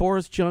time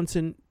Boris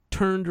Johnson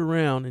turned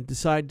around and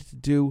decided to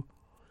do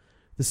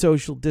the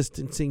social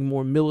distancing,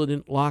 more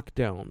militant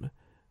lockdown,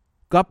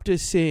 Gupta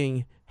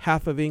Singh,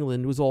 half of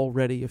England was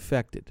already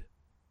affected.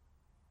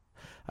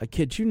 I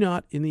kid you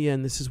not, in the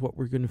end, this is what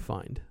we're going to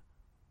find.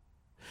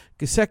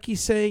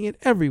 Giesecke's saying it,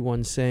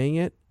 everyone's saying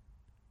it.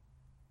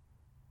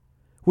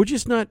 We're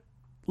just not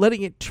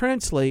letting it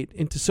translate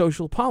into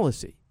social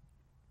policy.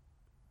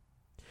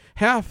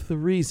 Half the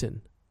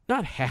reason,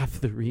 not half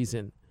the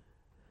reason,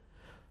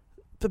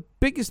 the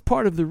biggest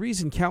part of the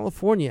reason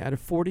California, out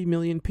of 40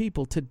 million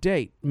people to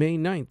date, May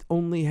 9th,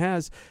 only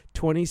has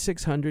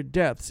 2,600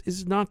 deaths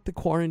is not the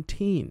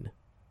quarantine.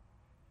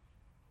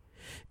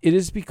 It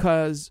is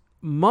because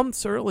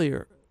months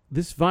earlier,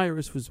 this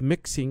virus was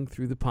mixing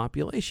through the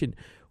population.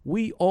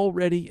 We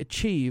already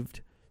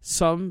achieved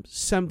some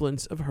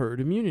semblance of herd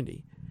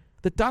immunity.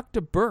 That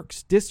Dr.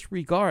 Birx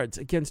disregards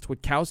against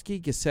Witkowski,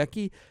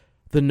 Giesecke,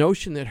 the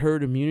notion that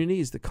herd immunity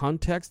is the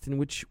context in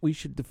which we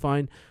should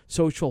define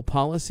social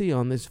policy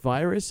on this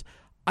virus.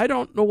 I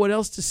don't know what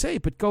else to say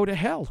but go to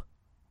hell.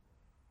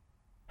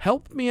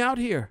 Help me out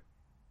here.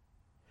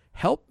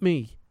 Help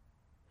me.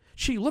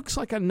 She looks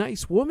like a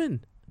nice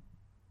woman.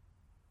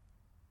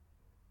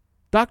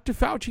 Dr.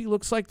 Fauci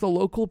looks like the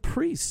local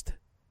priest.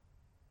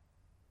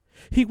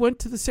 He went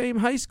to the same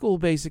high school,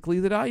 basically,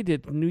 that I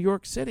did in New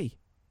York City.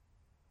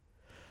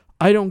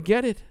 I don't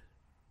get it.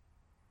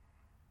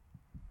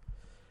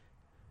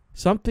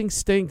 Something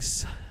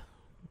stinks.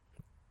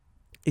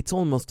 It's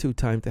almost too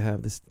late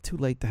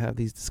to have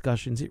these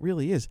discussions. It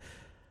really is.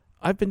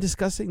 I've been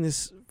discussing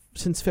this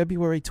since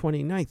February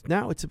 29th.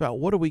 Now it's about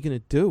what are we going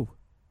to do?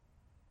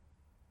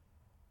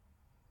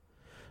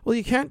 Well,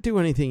 you can't do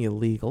anything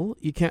illegal.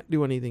 You can't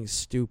do anything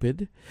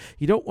stupid.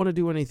 You don't want to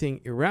do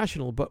anything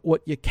irrational. But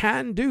what you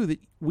can do that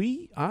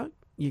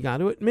you got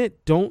to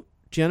admit, don't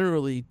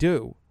generally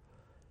do,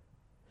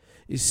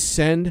 is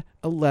send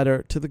a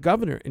letter to the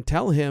governor and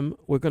tell him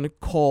we're going to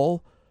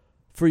call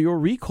for your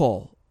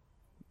recall.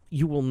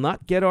 You will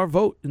not get our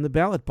vote in the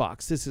ballot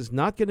box. This is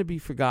not going to be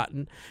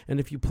forgotten. And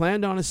if you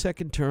planned on a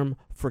second term,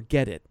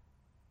 forget it.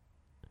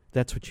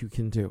 That's what you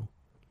can do.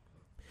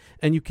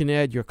 And you can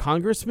add your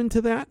congressman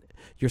to that,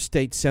 your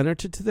state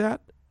senator to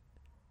that,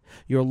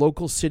 your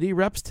local city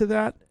reps to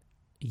that.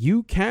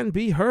 You can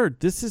be heard.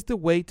 This is the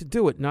way to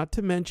do it, not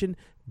to mention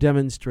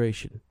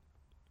demonstration.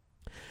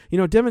 You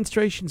know,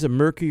 demonstration's a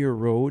murkier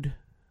road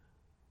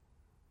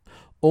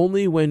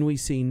only when we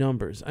see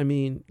numbers. I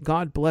mean,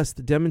 God bless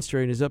the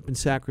demonstrators up in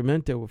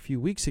Sacramento a few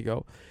weeks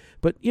ago,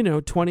 but,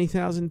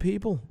 20,000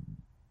 people.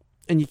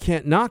 And you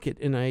can't knock it,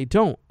 and I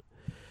don't.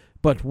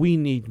 But we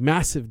need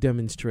massive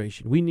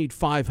demonstration. We need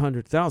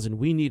 500,000.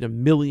 We need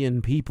 1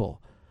 million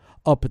people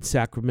up in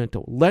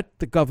Sacramento. Let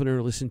the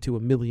governor listen to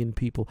 1 million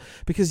people.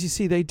 Because, you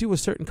see, they do a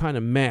certain kind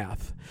of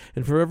math.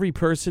 And for every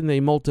person, they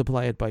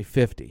multiply it by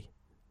 50.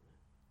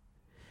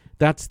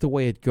 That's the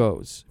way it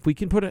goes. If we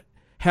can put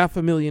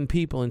 500,000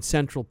 people in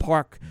Central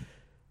Park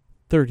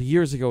 30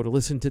 years ago to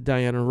listen to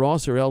Diana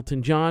Ross or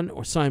Elton John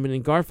or Simon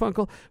and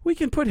Garfunkel, we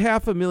can put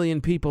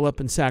 500,000 people up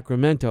in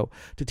Sacramento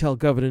to tell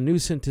Governor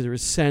Newsom to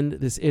rescind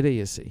this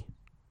idiocy.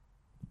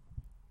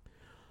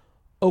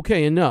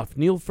 Okay, enough.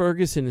 Neil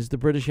Ferguson is the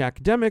British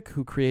academic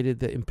who created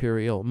the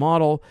imperial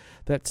model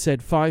that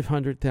said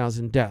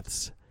 500,000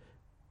 deaths.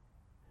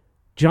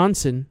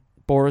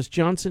 Boris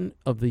Johnson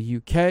of the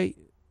UK,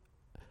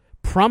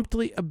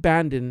 promptly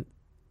abandoned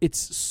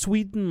its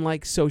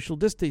Sweden-like social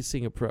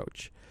distancing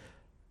approach.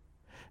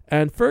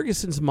 And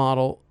Ferguson's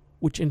model,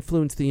 which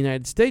influenced the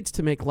United States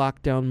to make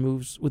lockdown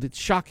moves with its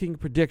shocking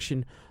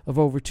prediction of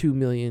over 2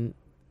 million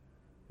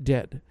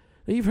dead.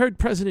 Now, you've heard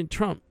President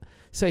Trump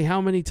say how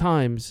many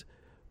times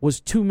was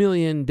 2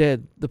 million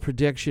dead the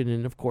prediction,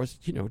 and of course,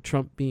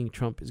 Trump being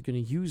Trump is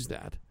going to use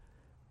that.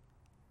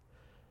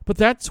 But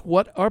that's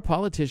what our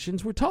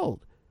politicians were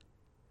told.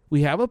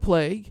 We have a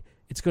plague.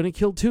 It's going to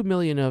kill 2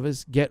 million of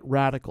us. Get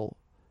radical.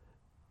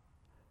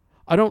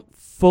 I don't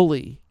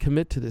fully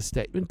commit to this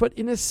statement, but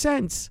in a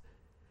sense,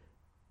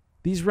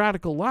 these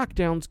radical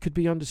lockdowns could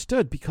be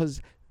understood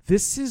because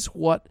this is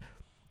what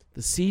the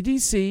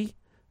CDC,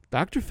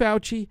 Dr.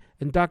 Fauci,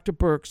 and Dr.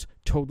 Birx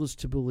told us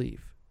to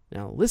believe.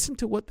 Now, listen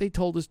to what they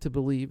told us to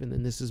believe, and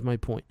then this is my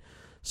point.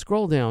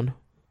 Scroll down.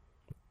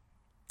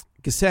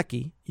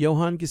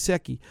 Johan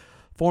Giesecke,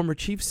 former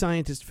chief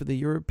scientist for the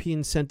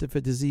European Center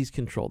for Disease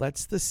Control,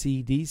 that's the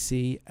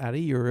CDC out of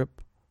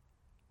Europe,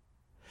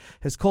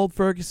 has called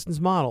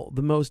Ferguson's model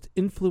the most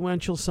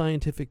influential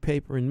scientific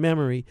paper in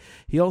memory.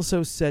 He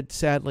also said,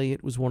 sadly,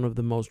 it was one of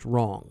the most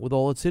wrong. With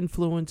all its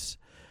influence,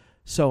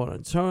 so on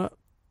and so on.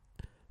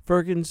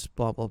 Ferguson's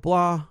blah, blah,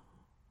 blah.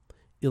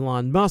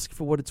 Elon Musk,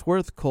 for what it's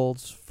worth,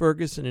 calls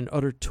Ferguson an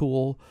utter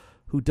tool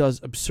who does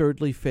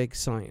absurdly fake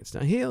science.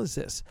 Now, here is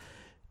this.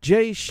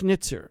 Jay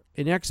Schnitzer,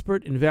 an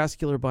expert in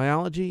vascular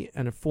biology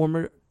and a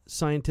former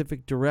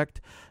scientific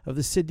director of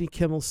the Sidney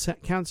Kimmel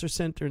Cancer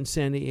Center in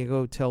San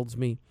Diego, tells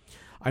me,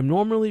 I'm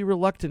normally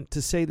reluctant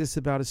to say this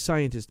about a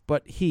scientist,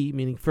 but he,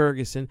 meaning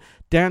Ferguson,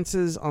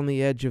 dances on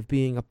the edge of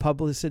being a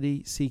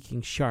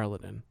publicity-seeking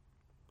charlatan.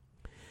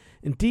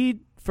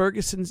 Indeed,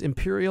 Ferguson's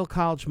Imperial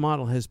College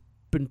model has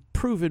been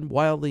proven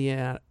wildly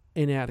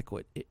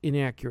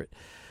inaccurate.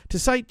 To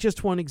cite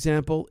just one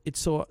example, it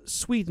saw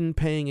Sweden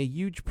paying a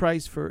huge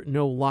price for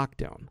no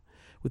lockdown.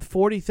 With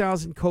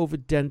 40,000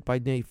 COVID dead by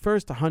May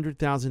 1st,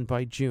 100,000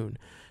 by June.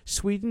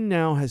 Sweden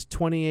now has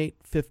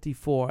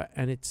 2854,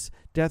 and its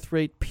death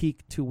rate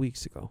peaked 2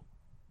 weeks ago.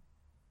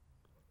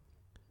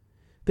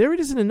 There it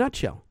is in a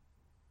nutshell.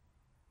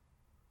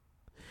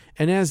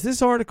 And as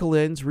this article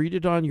ends, read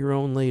it on your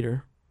own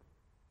later.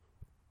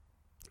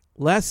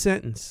 Last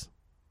sentence.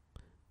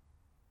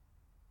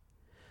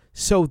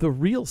 So the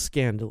real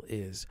scandal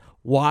is,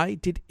 why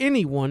did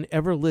anyone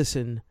ever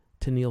listen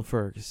to Neil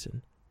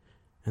Ferguson?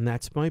 And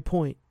that's my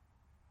point.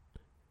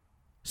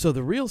 So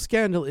the real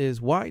scandal is,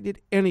 why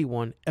did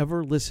anyone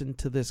ever listen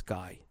to this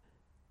guy?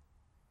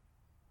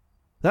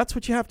 That's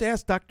what you have to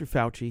ask Dr.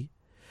 Fauci.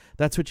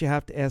 That's what you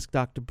have to ask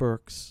Dr.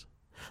 Birx.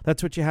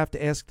 That's what you have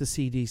to ask the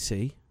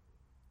CDC.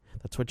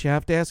 That's what you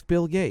have to ask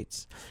Bill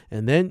Gates.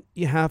 And then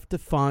you have to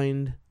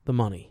find the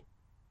money.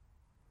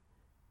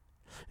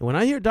 And when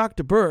I hear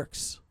Dr.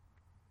 Birx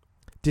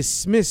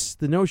dismiss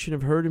the notion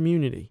of herd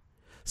immunity,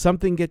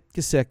 something at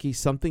Gesicki,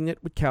 something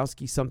at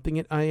Witkowski, something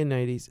at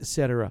Ioannidis,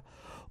 etc.,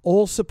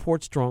 all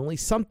support strongly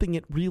something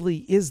that really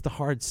is the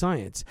hard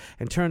science,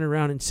 and turn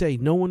around and say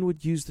no one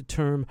would use the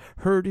term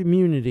herd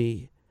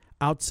immunity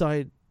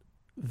outside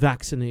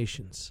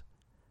vaccinations.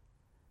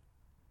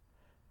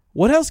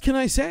 What else can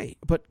I say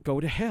but go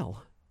to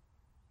hell?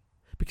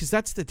 Because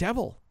that's the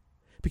devil.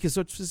 Because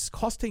that's what's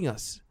costing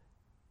us.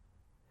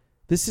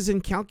 This is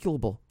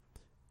incalculable.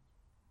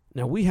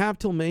 Now, we have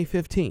till May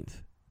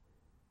 15th.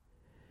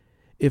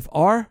 If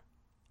our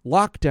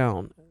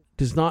lockdown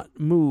does not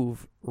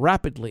move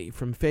rapidly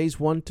from phase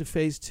 1 to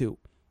phase 2,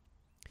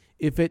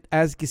 if it,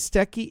 as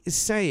Gesicki is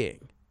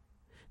saying,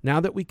 now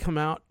that we come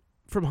out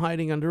from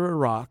hiding under a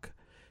rock,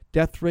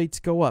 death rates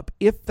go up.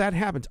 If that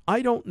happens,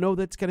 I don't know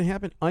that's going to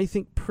happen. I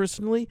think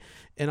personally,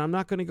 and I'm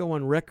not going to go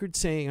on record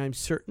saying I'm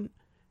certain,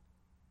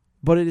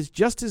 but it is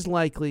just as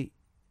likely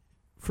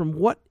from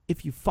what,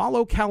 if you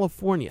follow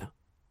California.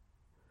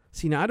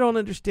 See, now I don't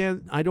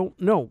understand, I don't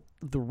know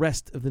the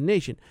rest of the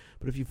nation,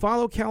 but if you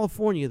follow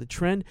California, the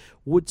trend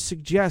would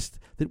suggest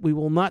that we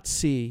will not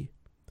see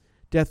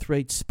death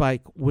rates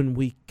spike when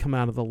we come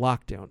out of the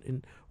lockdown.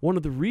 And one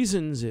of the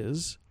reasons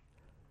is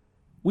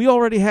we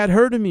already had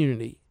herd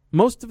immunity.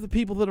 Most of the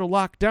people that are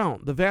locked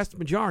down, the vast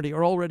majority,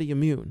 are already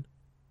immune.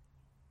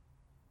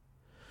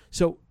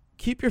 So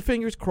keep your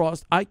fingers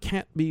crossed. I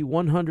can't be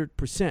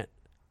 100%.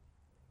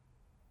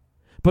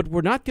 But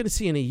we're not going to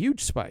see any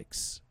huge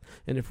spikes.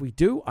 And if we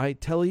do, I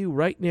tell you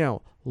right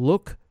now,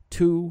 look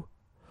to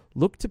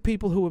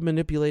people who are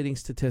manipulating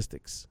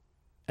statistics.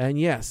 And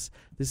yes,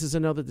 this is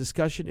another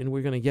discussion, and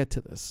we're going to get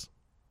to this.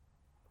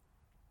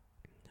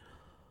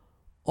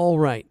 All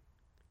right,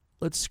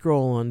 let's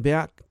scroll on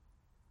back.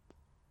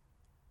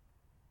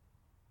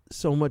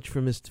 So much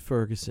for Mr.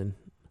 Ferguson.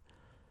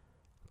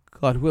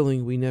 God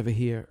willing, we never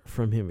hear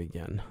from him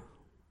again.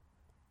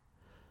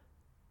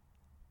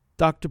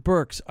 Dr.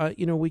 Birx,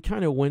 we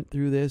kind of went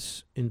through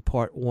this in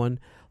part 1.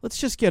 Let's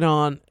just get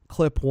on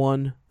clip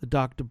 1, the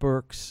Dr.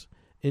 Birx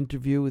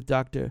interview with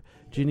Dr.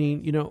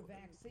 Janine.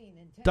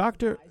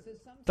 Dr.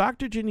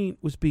 Janine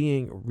was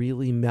being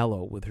really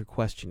mellow with her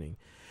questioning.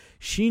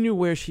 She knew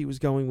where she was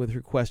going with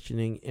her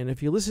questioning, and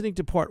if you're listening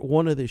to part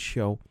 1 of this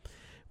show,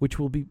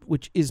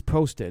 which is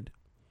posted,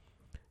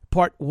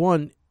 part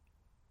 1,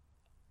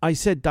 I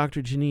said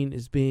Dr. Janine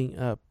is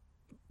being,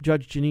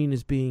 Judge Janine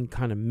is being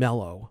kind of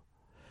mellow.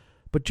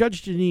 But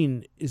Judge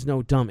Janine is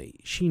no dummy.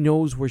 She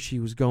knows where she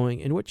was going,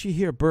 and what you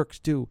hear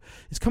Birx do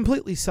is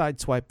completely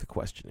sideswipe the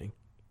questioning.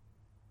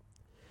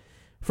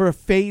 For a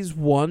phase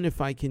 1,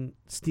 if I can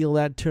steal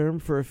that term,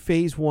 for a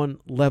phase 1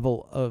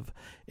 level of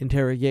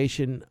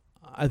interrogation,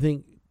 I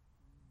think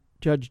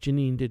Judge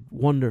Janine did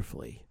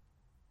wonderfully.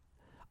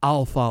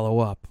 I'll follow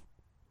up.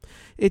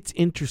 It's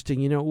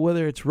interesting,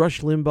 whether it's Rush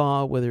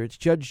Limbaugh, whether it's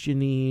Judge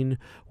Janine,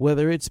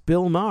 whether it's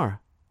Bill Maher.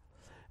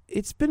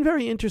 It's been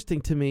very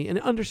interesting to me and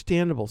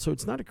understandable, so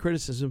it's not a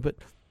criticism, but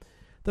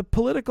the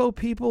political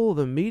people,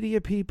 the media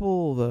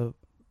people, the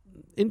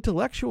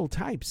intellectual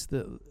types,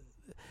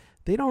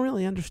 they don't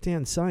really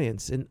understand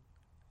science. And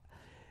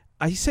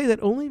I say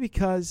that only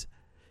because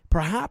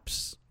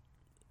perhaps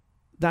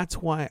that's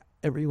why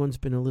everyone's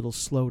been a little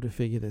slow to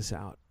figure this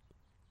out.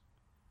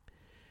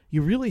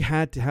 You really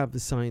had to have the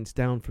science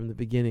down from the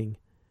beginning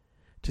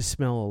to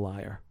smell a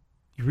liar.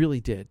 You really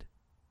did.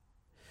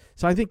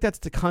 So I think that's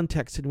the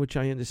context in which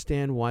I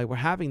understand why we're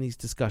having these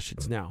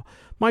discussions now.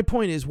 My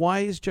point is, why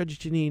is Judge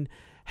Janine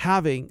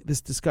having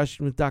this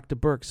discussion with Dr.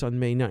 Birx on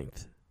May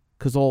 9th?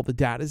 Because all the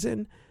data's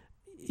in.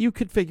 You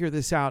could figure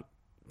this out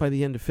by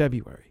the end of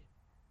February.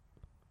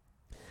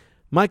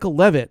 Michael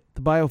Levitt,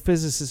 the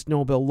biophysicist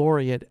Nobel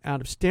laureate out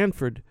of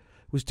Stanford,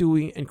 was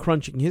doing and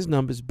crunching his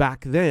numbers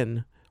back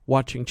then,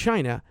 watching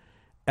China,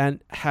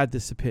 and had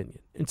this opinion.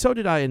 And so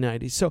did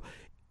Ioannidis. So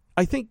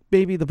I think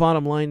maybe the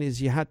bottom line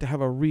is you had to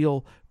have a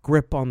real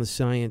grip on the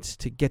science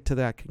to get to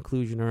that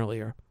conclusion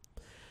earlier.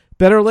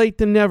 Better late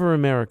than never,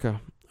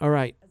 America. All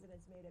right.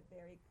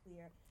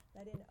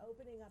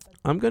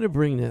 I'm going to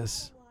bring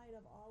this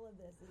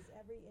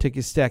to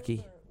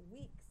Giesecke.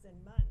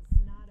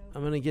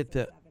 I'm going to get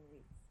the...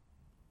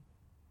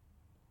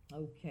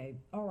 Okay.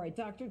 All right.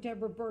 Dr.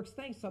 Deborah Birx,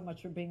 thanks so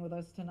much for being with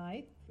us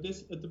tonight.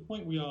 At the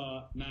point we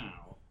are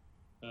now,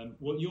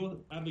 what you're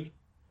advocating...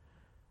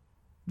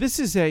 This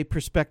is a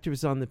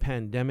Perspectives on the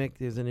Pandemic.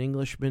 There's an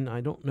Englishman. I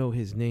don't know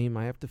his name.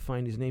 I have to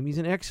find his name. He's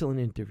an excellent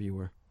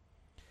interviewer.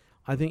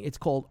 I think it's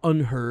called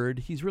Unheard.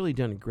 He's really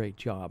done a great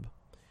job.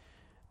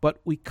 But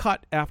we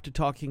cut after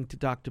talking to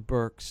Dr.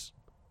 Birx.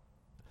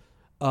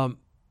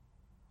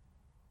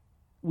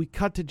 We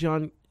cut to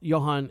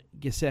Johan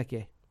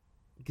Giesecke.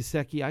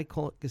 Giesecke, I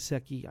call it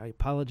Giesecke. I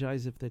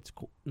apologize if that's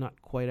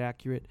not quite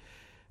accurate.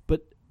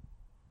 But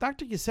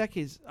Dr.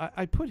 Giesecke,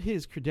 I put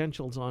his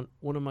credentials on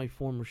one of my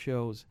former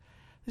shows.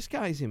 This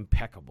guy's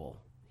impeccable.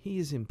 He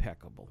is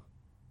impeccable.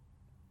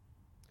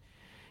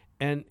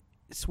 And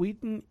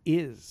Sweden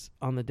is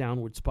on the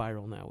downward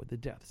spiral now with the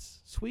deaths.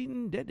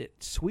 Sweden did it.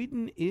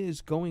 Sweden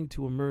is going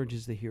to emerge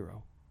as the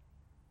hero.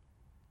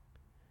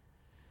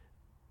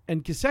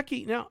 And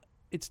Giesecke, now,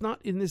 it's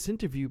not in this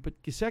interview,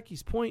 but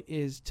Giesecke's point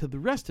is to the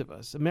rest of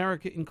us,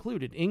 America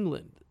included,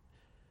 England,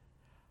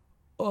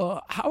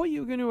 how are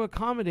you going to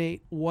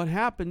accommodate what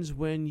happens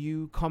when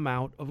you come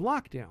out of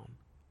lockdown?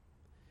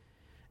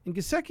 And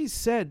Giesecke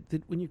said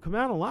that when you come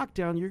out of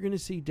lockdown, you're going to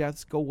see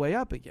deaths go way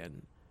up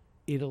again.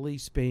 Italy,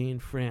 Spain,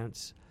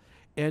 France.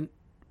 And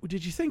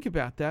did you think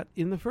about that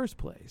in the first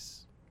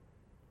place?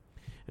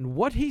 And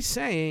what he's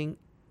saying,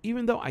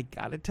 even though I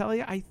got to tell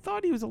you, I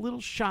thought he was a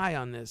little shy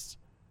on this.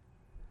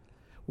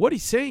 What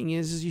he's saying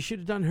is you should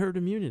have done herd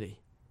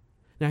immunity.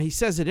 Now, he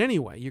says it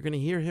anyway. You're going to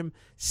hear him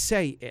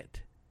say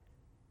it.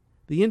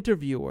 The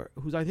interviewer,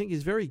 who I think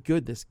is very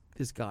good, this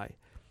guy,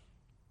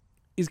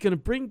 is going to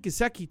bring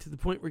Giesecke to the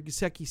point where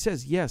Giesecke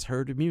says, yes,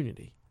 herd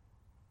immunity.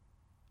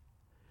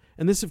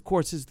 And this, of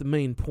course, is the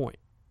main point.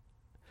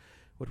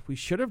 What we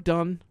should have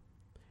done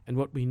and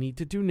what we need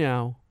to do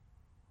now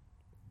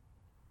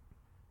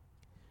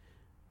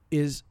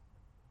is,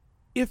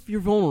 if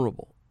you're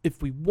vulnerable,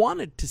 if we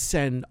wanted to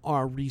send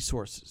our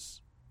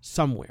resources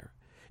somewhere,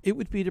 it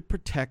would be to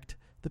protect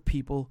the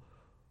people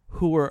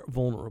who are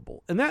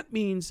vulnerable. And that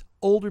means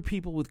older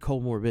people with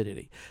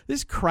comorbidity.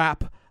 This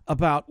crap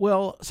about,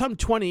 well, some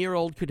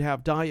 20-year-old could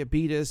have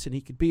diabetes and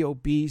he could be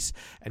obese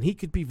and he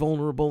could be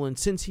vulnerable, and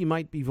since he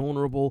might be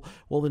vulnerable,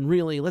 well, then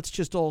really, let's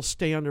just all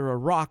stay under a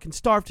rock and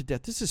starve to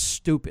death. This is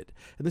stupid.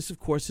 And this, of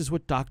course, is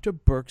what Dr.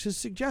 Birx is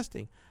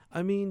suggesting.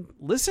 I mean,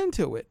 listen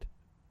to it.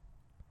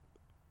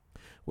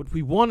 What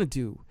we want to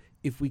do,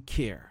 if we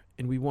care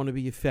and we want to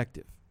be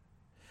effective,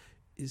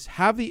 is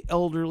have the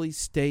elderly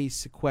stay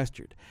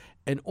sequestered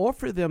and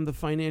offer them the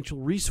financial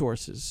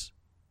resources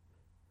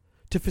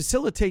to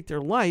facilitate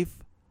their life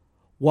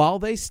while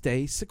they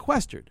stay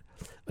sequestered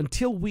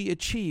until we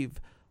achieve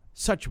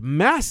such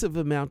massive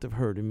amount of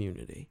herd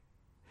immunity,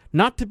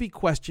 not to be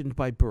questioned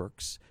by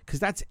Birx, because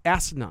that's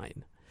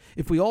asinine.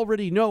 If we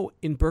already know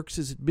in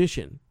Birx's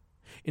admission,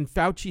 in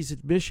Fauci's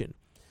admission,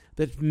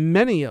 that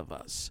many of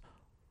us,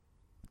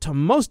 to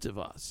most of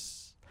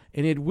us,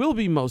 and it will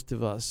be most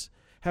of us,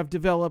 have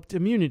developed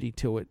immunity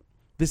to it,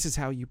 this is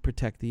how you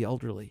protect the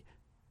elderly.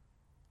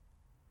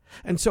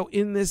 And so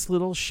in this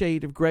little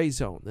shade of gray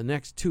zone, the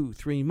next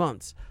 2-3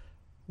 months,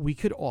 we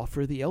could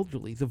offer the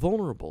elderly, the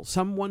vulnerable,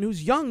 someone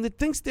who's young that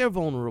thinks they're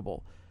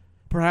vulnerable,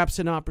 perhaps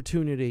an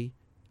opportunity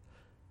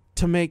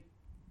to make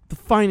the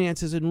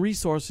finances and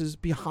resources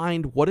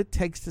behind what it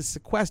takes to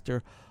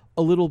sequester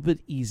a little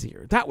bit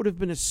easier. That would have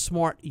been a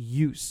smart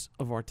use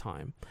of our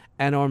time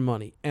and our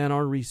money and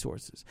our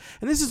resources.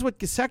 And this is what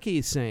Giesecke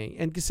is saying.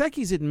 And Giesecke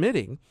is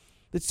admitting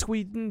that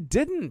Sweden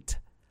didn't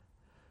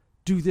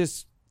do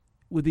this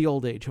with the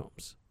old age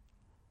homes,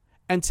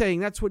 and saying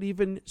that's what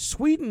even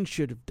Sweden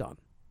should have done.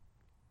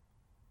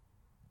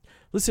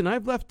 Listen,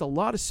 I've left a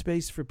lot of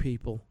space for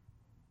people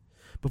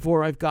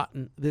before I've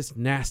gotten this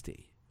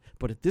nasty.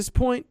 But at this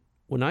point,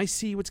 when I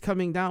see what's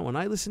coming down, when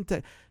I listen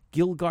to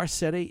Gil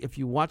Garcetti, if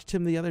you watched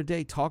him the other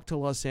day talk to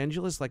Los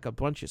Angeles like a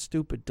bunch of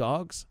stupid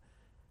dogs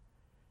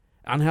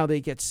on how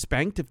they get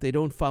spanked if they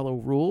don't follow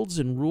rules,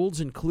 and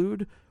rules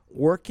include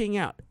working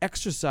out,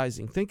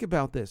 exercising. Think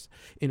about this.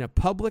 In a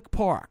public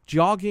park,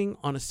 jogging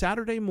on a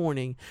Saturday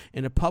morning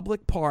in a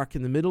public park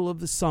in the middle of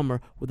the summer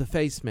with a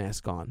face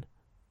mask on.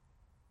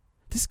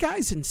 This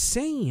guy's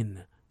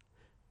insane.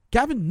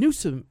 Gavin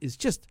Newsom is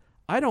just,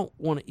 I don't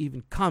want to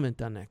even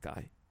comment on that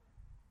guy.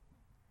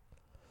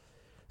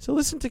 So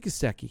listen to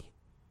Giesecke.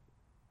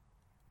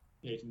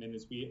 And then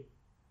as we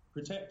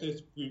protect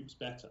those groups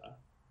better,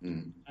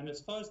 and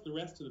as far as the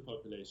rest of the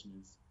population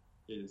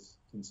is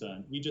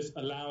concerned, we just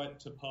allow it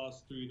to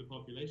pass through the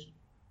population,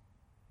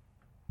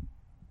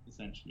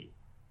 essentially.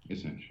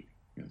 Essentially,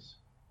 yes.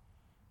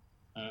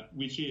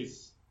 Which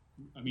is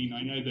I mean,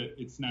 I know that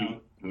it's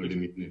now herd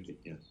immunity,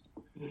 yes.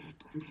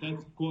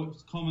 That's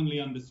what's commonly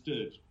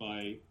understood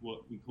by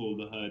what we call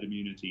the herd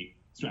immunity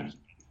strategy.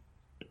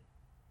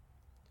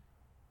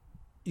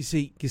 You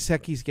see,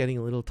 Giesecke's getting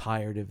a little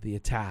tired of the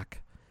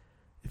attack.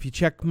 If you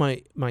check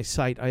my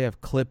site, I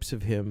have clips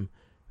of him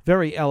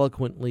very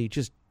eloquently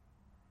just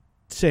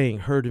saying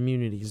herd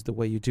immunity is the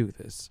way you do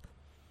this.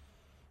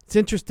 It's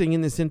interesting,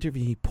 in this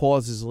interview, he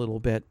pauses a little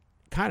bit,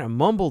 kind of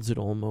mumbles it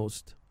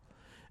almost,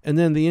 and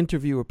then the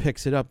interviewer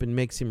picks it up and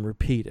makes him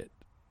repeat it.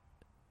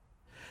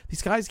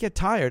 These guys get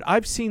tired.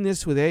 I've seen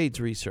this with AIDS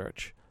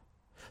research.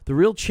 The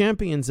real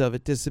champions of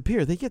it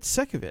disappear. They get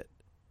sick of it.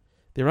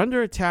 They're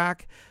under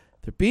attack.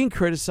 They're being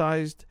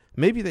criticized.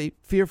 Maybe they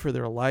fear for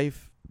their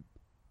life.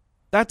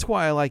 That's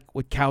why I like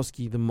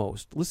Witkowski the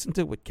most. Listen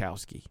to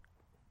Witkowski.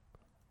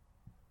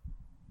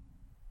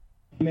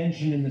 You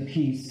mentioned in the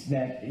piece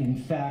that, in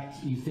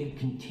fact, you think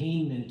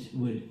containment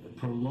would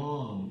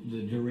prolong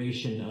the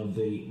duration of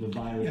the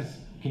virus. Yes.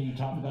 Can you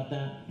talk about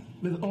that?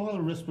 With all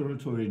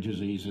respiratory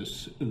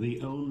diseases, the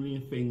only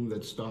thing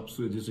that stops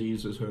the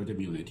disease is herd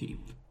immunity.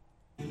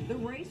 The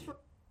race for...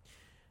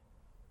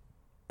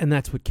 And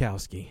that's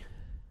Witkowski.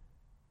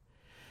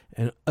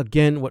 And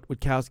again, what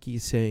Witkowski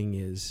is saying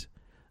is,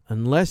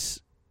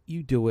 unless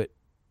you do it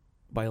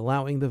by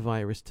allowing the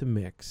virus to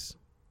mix,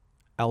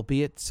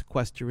 albeit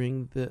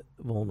sequestering the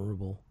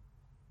vulnerable,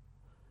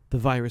 the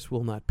virus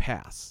will not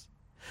pass.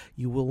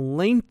 You will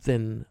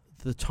lengthen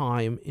the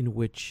time in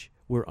which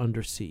we're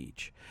under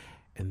siege.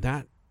 And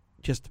that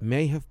just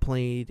may have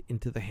played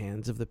into the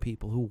hands of the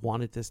people who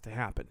wanted this to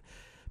happen.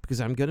 Because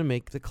I'm going to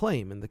make the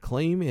claim, and the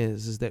claim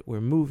is that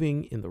we're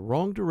moving in the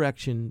wrong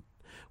direction.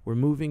 We're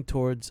moving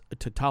towards a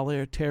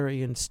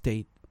totalitarian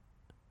state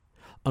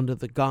under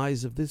the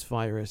guise of this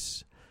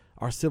virus.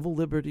 Our civil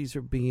liberties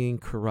are being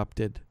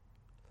corrupted.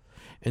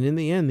 And in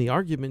the end, the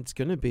argument's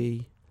going to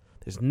be,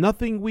 there's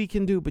nothing we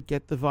can do but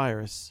get the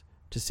virus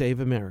to save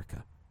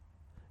America.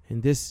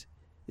 And this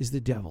is the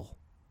devil.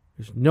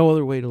 There's no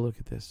other way to look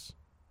at this.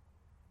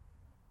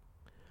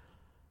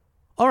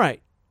 All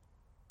right.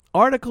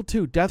 Article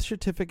 2, death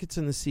certificates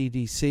in the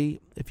CDC.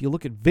 If you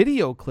look at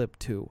video clip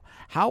 2,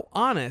 how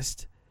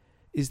honest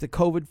is the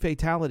COVID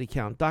fatality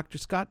count? Dr.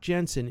 Scott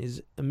Jensen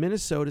is a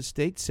Minnesota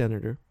state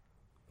senator.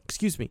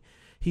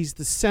 He's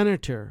the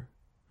senator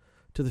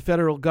to the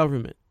federal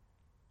government.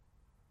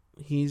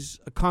 He's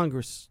a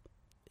Congress.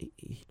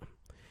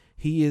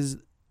 He is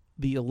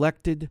the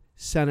elected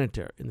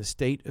senator in the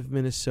state of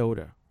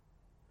Minnesota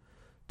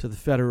to the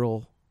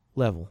federal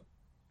level.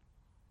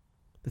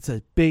 That's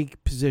a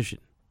big position.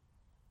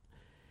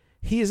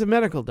 He is a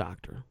medical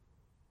doctor.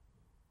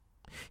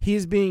 He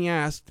is being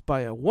asked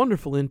by a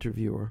wonderful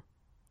interviewer,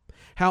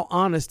 how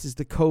honest is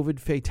the COVID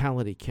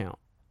fatality count?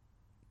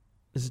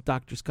 This is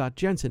Dr. Scott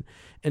Jensen.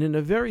 And in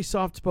a very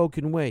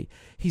soft-spoken way,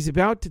 he's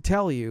about to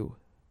tell you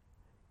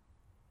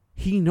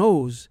he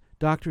knows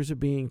doctors are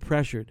being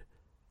pressured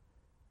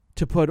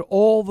to put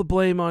all the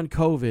blame on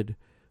COVID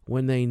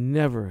when they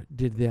never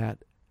did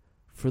that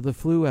for the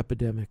flu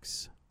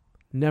epidemics.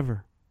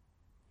 Never.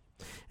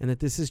 And that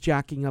this is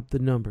jacking up the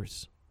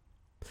numbers.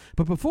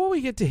 But before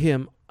we get to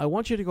him, I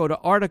want you to go to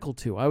Article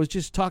 2. I was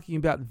just talking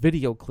about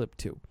video clip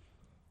 2.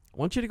 I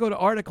want you to go to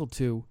Article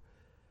 2,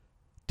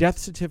 death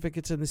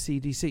certificates in the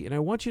CDC, and I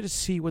want you to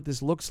see what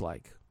this looks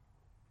like.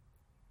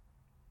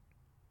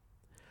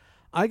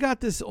 I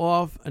got this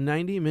off a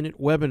 90-minute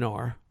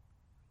webinar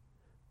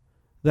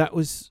that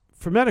was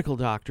for medical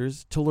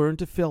doctors to learn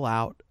to fill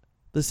out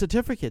the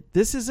certificate.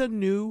 This is a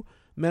new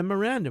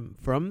memorandum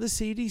from the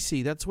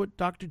CDC. That's what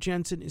Dr.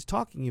 Jensen is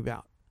talking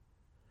about.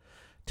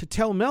 To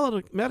tell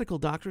medical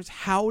doctors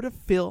how to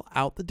fill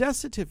out the death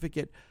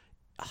certificate,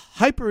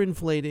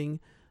 hyperinflating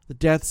the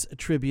deaths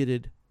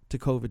attributed to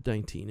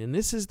COVID-19. And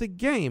this is the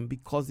game,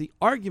 because the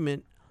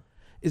argument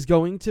is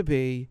going to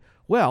be,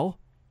 well,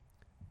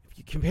 if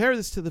you compare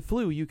this to the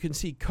flu, you can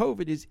see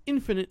COVID is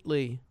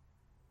infinitely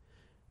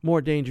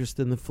more dangerous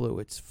than the flu.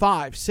 It's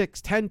 5,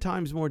 6, 10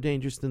 times more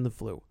dangerous than the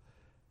flu.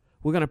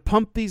 We're going to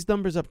pump these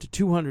numbers up to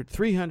 200,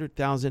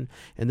 300,000,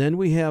 and then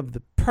we have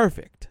the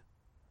perfect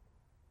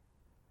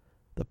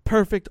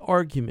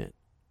argument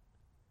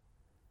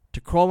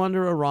to crawl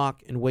under a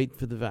rock and wait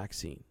for the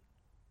vaccine.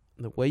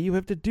 And the way you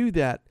have to do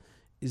that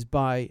is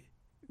by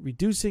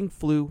reducing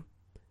flu,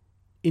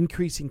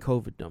 increasing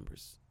COVID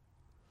numbers.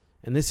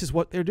 And this is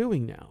what they're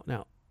doing now.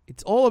 Now,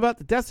 it's all about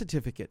the death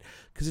certificate,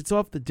 because it's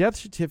off the death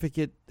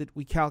certificate that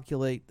we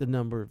calculate the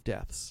number of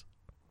deaths.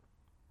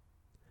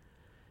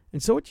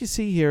 And so what you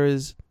see here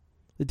is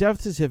the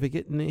death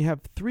certificate, and they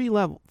have three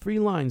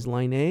lines,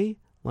 line A,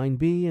 line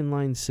B, and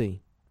line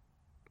C.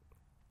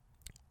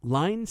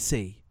 Line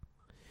C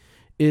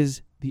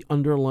is the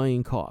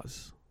underlying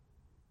cause.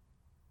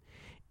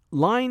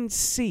 Line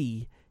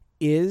C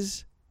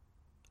is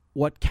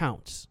what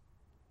counts.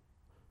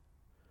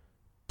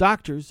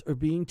 Doctors are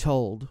being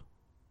told,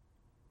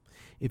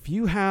 if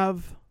you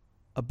have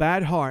a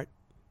bad heart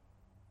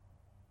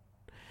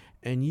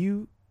and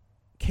you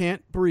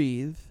can't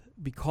breathe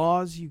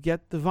because you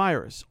get the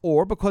virus,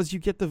 or because you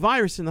get the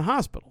virus in the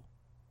hospital,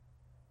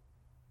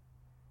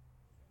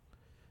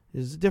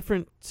 There's a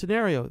different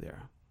scenario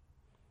there.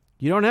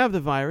 You don't have the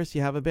virus,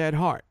 you have a bad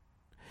heart.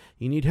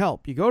 You need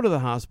help. You go to the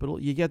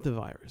hospital, you get the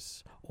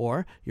virus.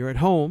 Or you're at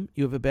home,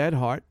 you have a bad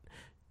heart,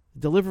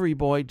 delivery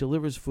boy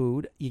delivers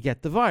food, you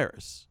get the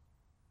virus.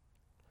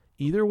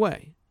 Either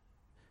way.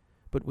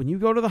 But when you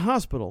go to the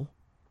hospital,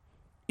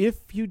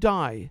 if you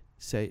die,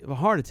 say, of a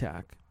heart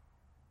attack,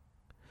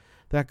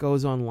 that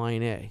goes on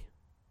line A.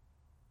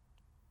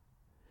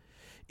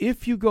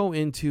 If you go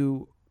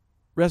into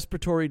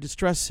respiratory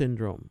distress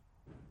syndrome,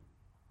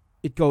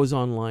 it goes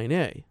on line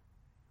A.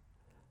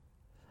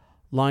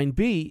 Line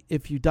B,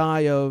 if you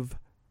die of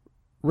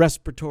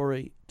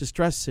respiratory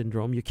distress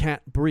syndrome, you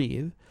can't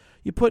breathe,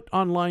 you put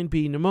on line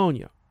B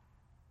pneumonia.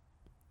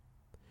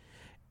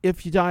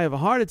 If you die of a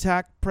heart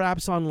attack,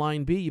 perhaps on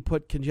line B, you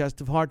put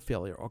congestive heart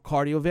failure or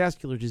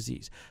cardiovascular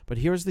disease. But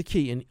here's the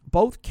key. In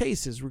both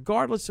cases,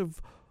 regardless of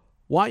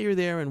why you're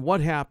there and what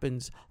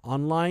happens,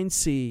 on line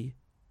C,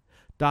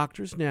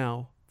 doctors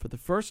now, for the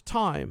first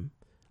time,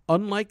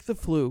 unlike the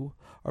flu,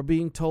 are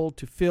being told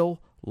to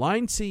fill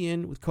line C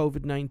in with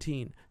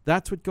COVID-19.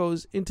 That's what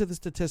goes into the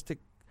statistic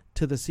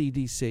to the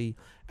CDC,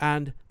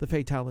 and the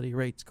fatality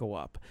rates go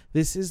up.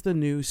 This is the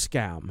new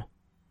scam.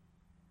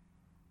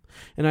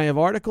 And I have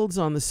articles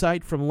on the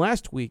site from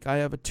last week. I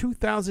have a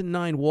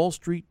 2009 Wall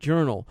Street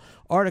Journal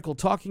article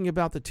talking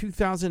about the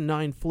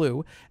 2009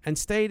 flu and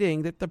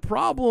stating that the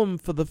problem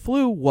for the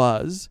flu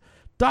was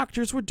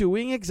doctors were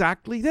doing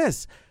exactly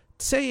this,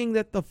 saying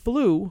that the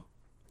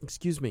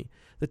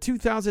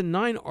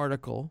 2009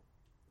 article,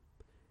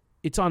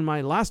 it's on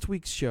my last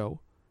week's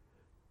show,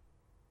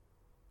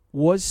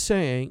 was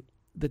saying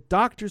that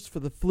doctors for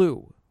the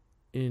flu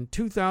in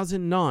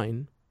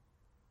 2009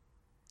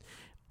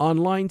 on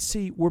line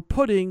C were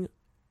putting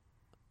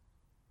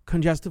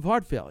congestive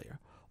heart failure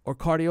or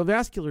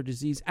cardiovascular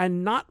disease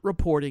and not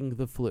reporting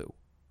the flu.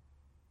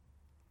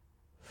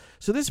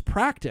 So this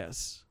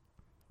practice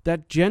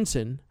that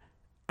Jensen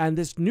and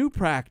this new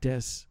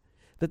practice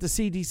that the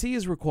CDC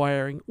is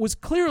requiring was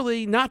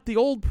clearly not the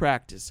old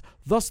practice,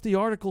 thus the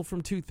article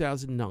from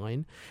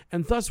 2009,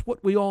 and thus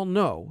what we all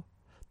know,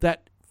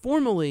 that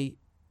formerly,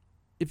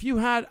 if you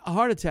had a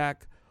heart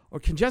attack or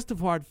congestive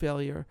heart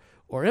failure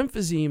or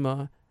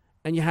emphysema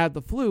and you had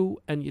the flu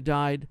and you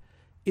died,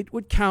 it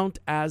would count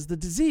as the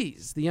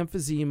disease, the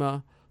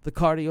emphysema, the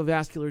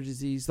cardiovascular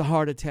disease, the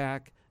heart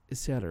attack,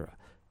 etc.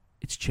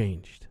 It's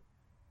changed.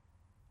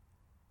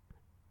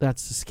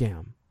 That's the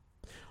scam.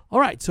 All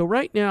right, so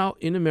right now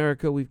in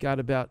America, we've got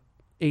about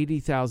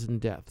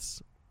 80,000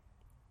 deaths.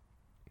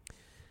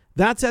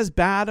 That's as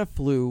bad a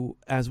flu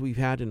as we've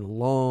had in a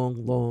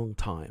long, long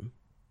time.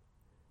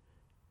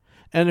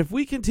 And if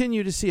we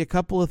continue to see a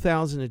couple of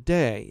thousand a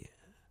day,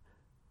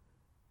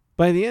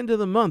 by the end of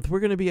the month,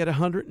 we're going to be at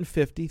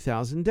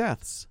 150,000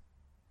 deaths.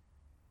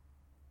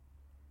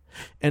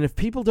 And if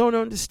people don't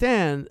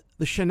understand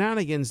the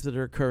shenanigans that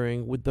are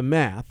occurring with the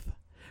math,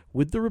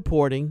 with the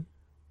reporting,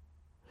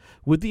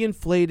 with the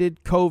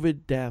inflated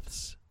COVID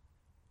deaths,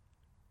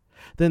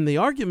 then the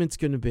argument's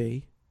going to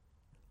be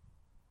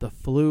the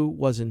flu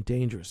wasn't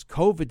dangerous.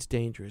 COVID's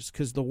dangerous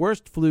because the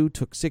worst flu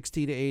took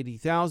 60 to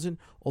 80,000,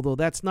 although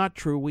that's not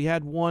true. We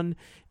had one,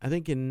 I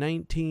think in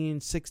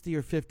 1960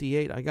 or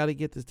 58. I got to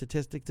get the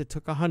statistics. That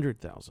took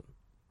 100,000.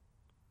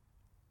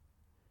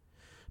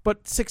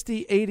 But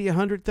 60, 80,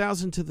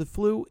 100,000 to the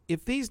flu,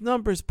 if these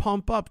numbers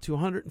pump up to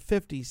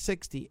 150,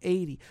 60,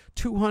 80,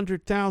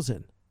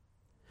 200,000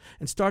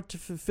 and start to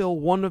fulfill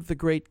one of the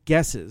great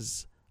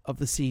guesses of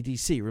the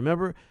CDC.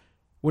 Remember,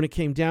 when it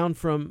came down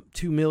from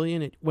 2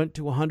 million, it went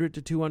to 100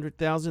 to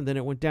 200,000, then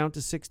it went down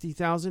to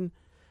 60,000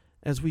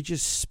 as we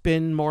just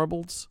spin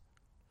marbles.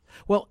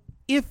 Well,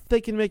 if they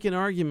can make an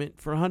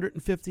argument for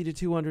 150 to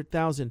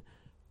 200,000,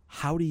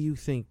 how do you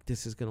think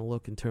this is going to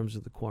look in terms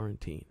of the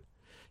quarantine?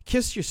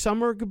 Kiss your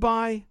summer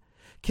goodbye,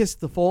 kiss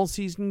the fall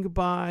season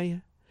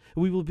goodbye.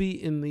 We will be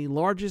in the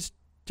largest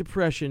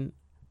depression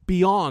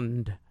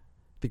beyond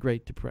the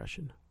Great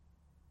Depression.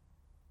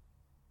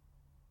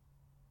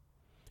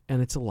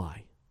 And it's a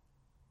lie.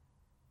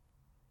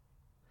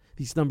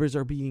 These numbers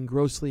are being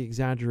grossly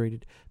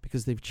exaggerated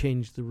because they've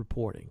changed the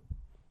reporting.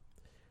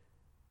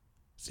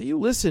 So you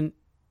listen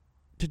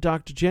to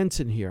Dr.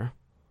 Jensen here.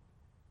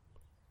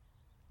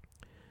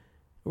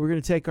 We're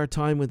going to take our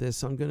time with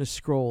this. I'm going to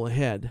scroll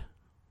ahead.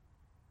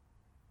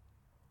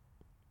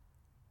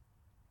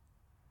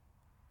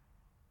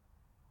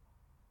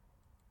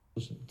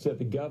 That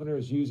the governor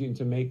is using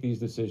to make these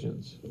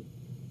decisions.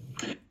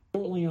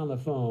 Shortly on the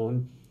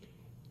phone,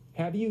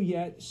 have you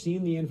yet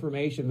seen the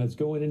information that's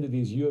going into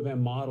these U of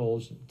M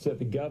models that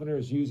the governor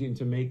is using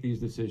to make these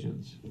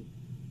decisions?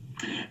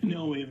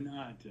 No, we have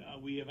not.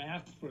 We have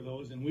asked for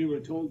those, and we were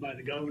told by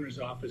the governor's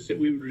office that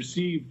we would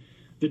receive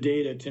the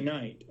data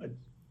tonight.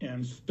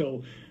 And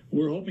so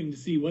we're hoping to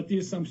see what the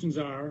assumptions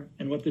are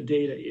and what the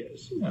data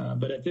is.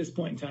 But at this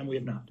point in time, we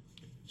have not.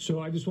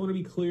 So I just want to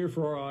be clear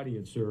for our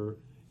audience, sir.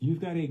 You've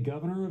got a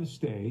governor of a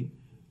state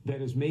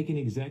that is making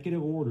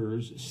executive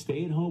orders,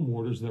 stay-at-home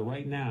orders, that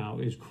right now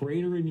is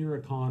cratering your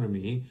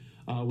economy,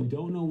 We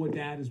don't know what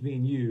data is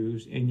being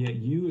used, and yet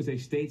you, as a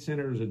state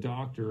senator, as a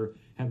doctor,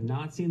 have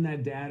not seen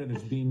that data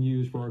that's being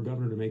used for our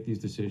governor to make these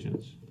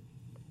decisions.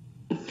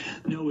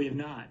 No, we have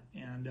not.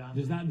 And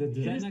does that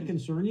not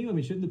concern you? I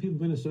mean, shouldn't the people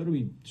of Minnesota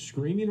be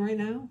screaming right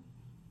now?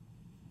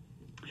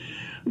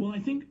 Well, I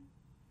think,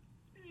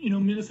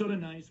 Minnesota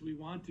nice. We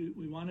want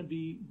to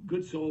be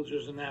good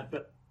soldiers in that,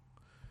 but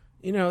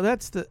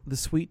that's the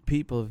sweet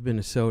people of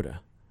Minnesota,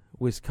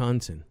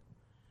 Wisconsin.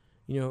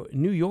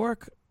 New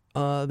York,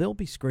 they'll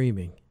be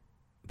screaming.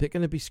 They're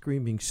going to be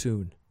screaming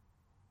soon.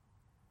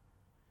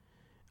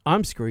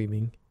 I'm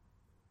screaming.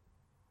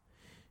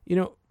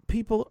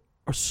 People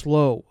are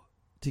slow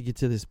to get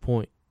to this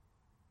point.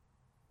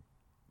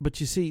 But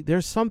you see,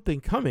 there's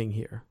something coming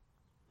here.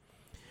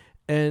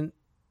 And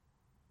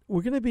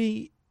we're going to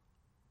be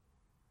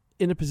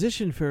in a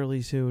position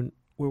fairly soon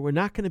where we're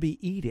not going to be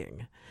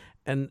eating.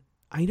 And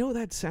I know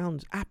that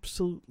sounds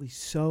absolutely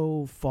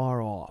so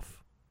far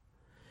off.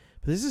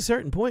 But there's a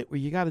certain point where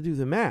you got to do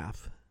the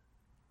math.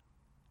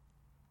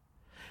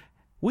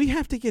 We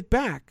have to get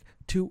back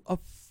to a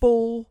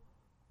full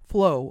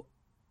flow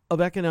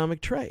of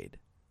economic trade.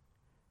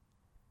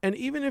 And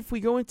even if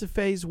we go into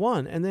phase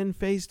 1 and then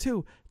phase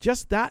 2,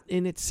 just that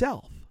in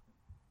itself.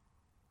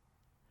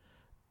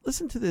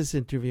 Listen to this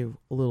interview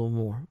a little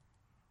more.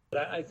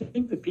 I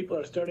think that people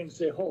are starting to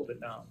say, hold it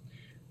now.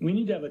 We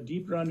need to have a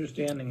deeper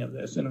understanding of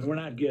this, and we're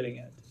not getting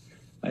it.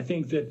 I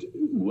think that,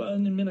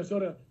 in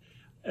Minnesota,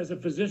 as a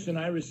physician,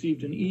 I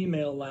received an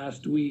email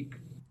last week,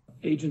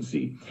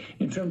 agency,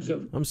 in terms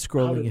of I'm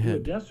scrolling how to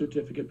ahead. do a death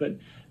certificate. But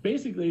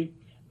basically,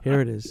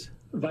 here it is.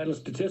 Vital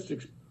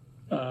Statistics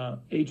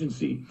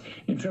agency,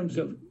 in terms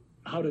of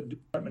how to do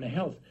Department of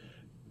Health.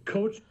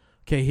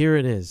 Okay, here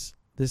it is.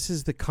 This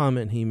is the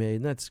comment he made,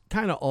 and that's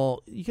kind of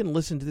all. You can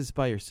listen to this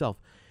by yourself.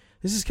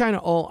 This is kind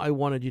of all I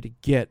wanted you to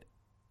get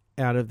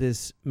out of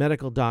this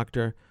medical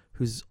doctor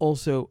who's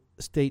also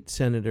state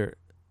senator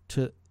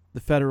to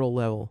the federal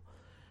level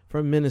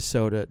from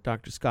Minnesota,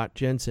 Dr. Scott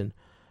Jensen.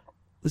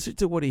 Listen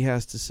to what he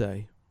has to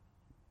say.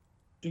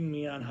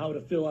 Me on how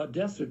to fill out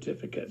death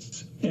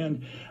certificates.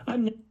 And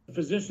I'm a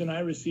physician. I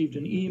received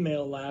an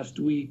email last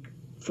week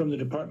from the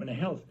Department of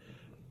Health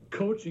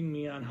coaching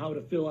me on how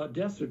to fill out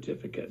death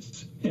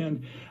certificates.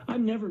 And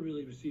I've never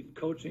really received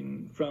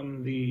coaching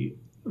from the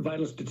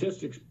Vital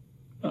Statistics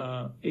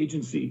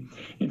agency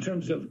in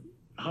terms of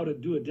how to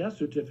do a death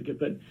certificate.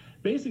 But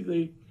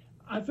basically,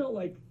 I felt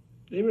like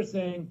they were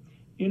saying,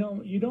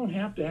 you don't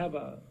have to have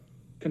a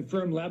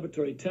confirmed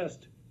laboratory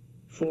test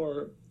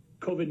for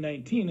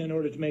COVID-19 in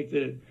order to make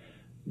the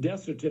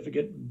death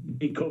certificate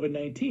be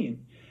COVID-19.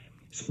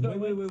 So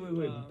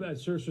wait.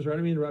 Sir, I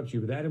don't mean to interrupt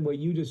you, but that and what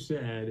you just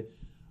said,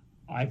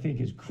 I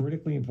think is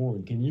critically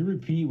important. Can you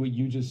repeat what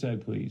you just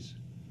said, please?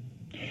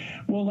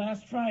 Well,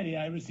 last Friday,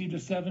 I received a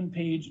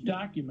 7-page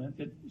document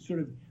that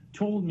sort of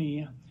told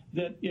me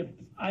that if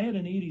I had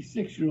an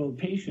 86-year-old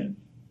patient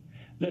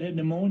that had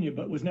pneumonia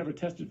but was never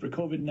tested for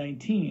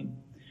COVID-19,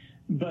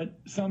 but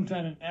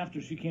sometime after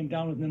she came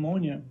down with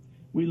pneumonia,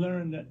 we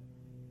learned that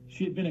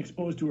she had been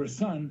exposed to her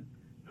son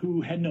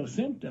who had no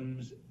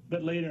symptoms,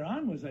 but later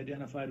on was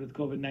identified with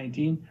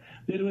COVID-19,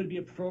 that it would be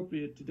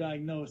appropriate to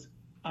diagnose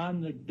on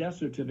the death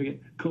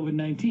certificate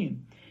COVID-19.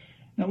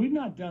 Now, we've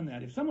not done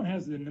that. If someone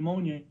has the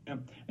pneumonia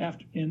and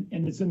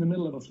it's in the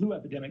middle of a flu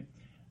epidemic,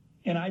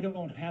 and I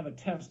don't have a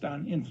test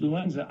on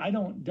influenza, I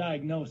don't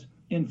diagnose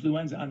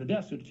influenza on the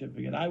death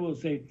certificate. I will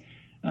say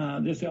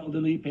this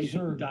elderly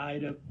patient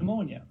died of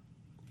pneumonia.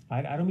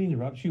 I don't mean to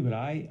interrupt you, but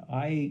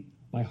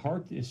my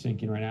heart is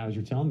sinking right now as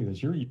you're telling me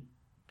this.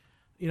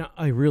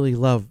 I really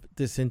love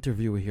this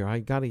interviewer here. I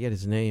got to get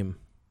his name.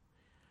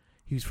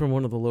 He's from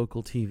one of the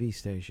local TV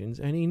stations,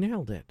 and he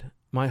nailed it.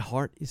 My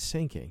heart is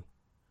sinking.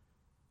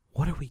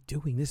 What are we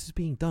doing? This is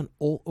being done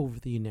all over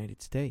the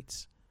United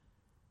States.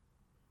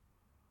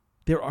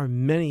 There are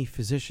many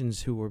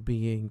physicians who are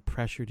being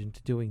pressured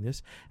into doing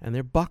this, and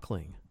they're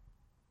buckling.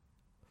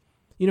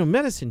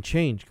 Medicine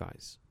changed,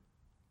 guys.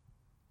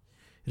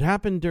 It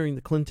happened during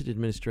the Clinton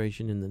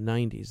administration in the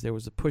 90s. There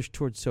was a push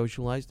towards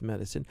socialized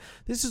medicine.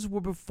 This is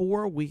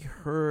before we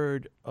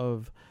heard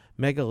of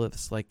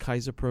megaliths like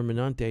Kaiser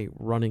Permanente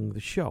running the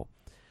show.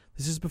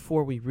 This is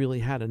before we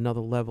really had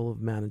another level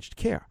of managed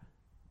care.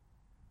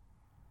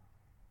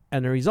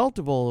 And the result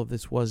of all of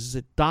this was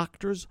that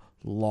doctors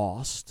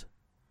lost.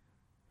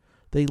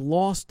 They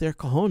lost their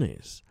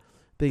cojones.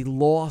 They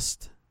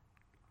lost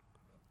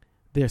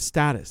their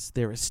status,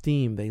 their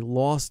esteem. They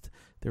lost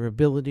their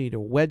ability to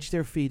wedge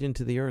their feet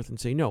into the earth and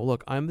say, no,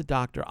 look, I'm the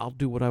doctor. I'll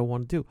do what I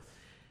want to do.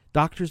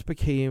 Doctors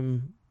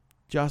became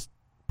just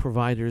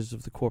providers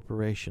of the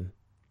corporation.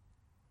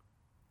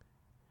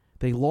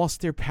 They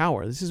lost their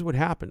power. This is what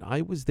happened.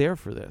 I was there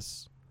for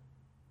this.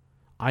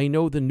 I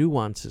know the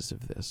nuances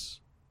of this.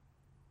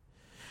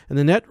 And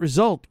the net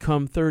result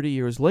come 30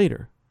 years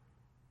later.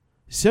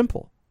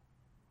 Simple.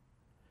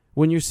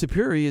 When your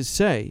superiors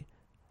say,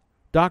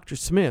 Dr.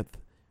 Smith,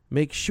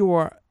 make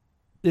sure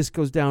this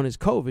goes down as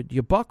COVID,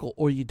 you buckle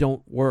or you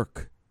don't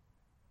work.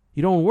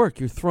 You don't work.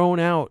 You're thrown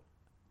out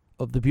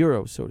of the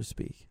bureau, so to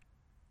speak.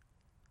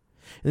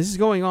 And this is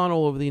going on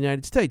all over the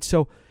United States.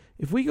 So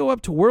if we go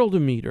up to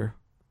Worldometer,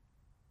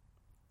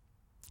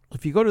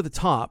 if you go to the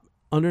top,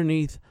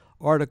 underneath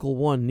Article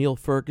 1, Neil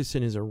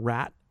Ferguson is a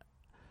rat,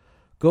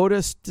 go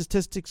to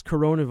Statistics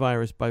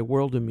Coronavirus by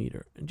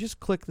Worldometer and just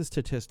click the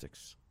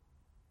statistics.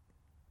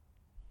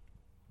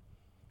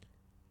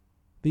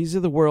 These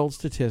are the world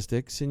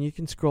statistics, and you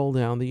can scroll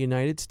down. The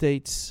United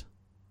States,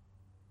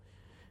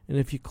 and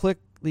if you click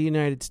the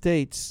United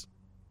States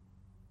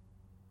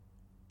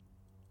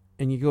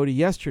and you go to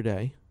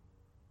yesterday,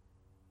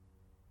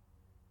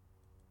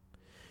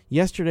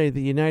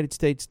 the United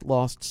States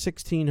lost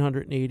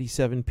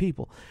 1,687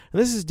 people.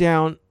 And this is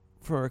down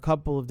for a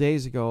couple of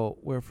days ago,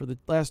 where for the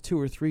last 2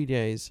 or 3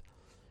 days,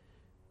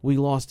 we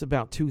lost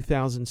about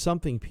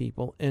 2,000-something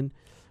people. And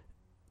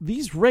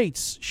these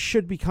rates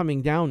should be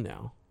coming down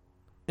now,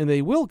 and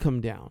they will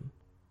come down.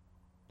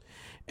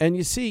 And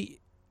you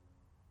see,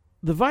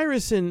 the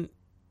virus in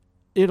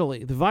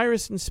Italy, the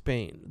virus in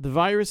Spain, the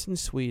virus in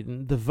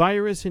Sweden, the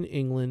virus in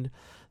England,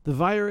 the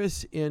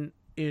virus in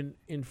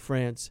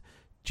France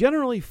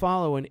generally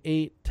follow an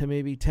 8 to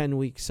maybe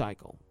 10-week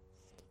cycle.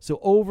 So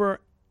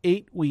over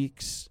 8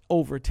 weeks,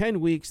 over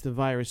 10 weeks, the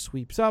virus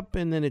sweeps up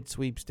and then it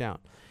sweeps down.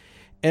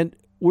 And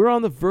we're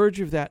on the verge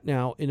of that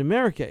now in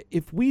America.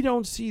 If we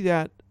don't see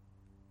that,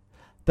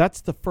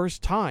 that's the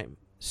first time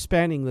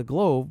spanning the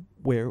globe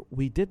where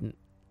we didn't.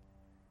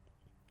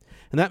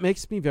 And that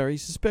makes me very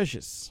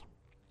suspicious.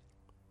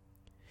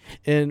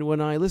 And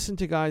when I listen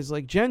to guys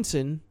like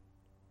Jensen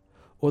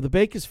or the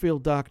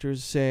Bakersfield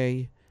doctors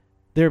say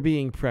they're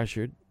being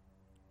pressured,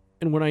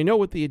 and when I know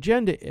what the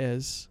agenda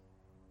is,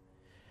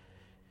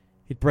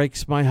 it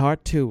breaks my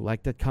heart too,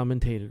 like that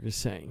commentator is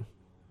saying.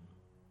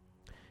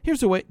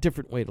 Here's a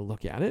different way to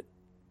look at it.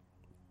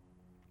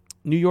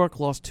 New York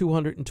lost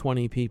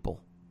 220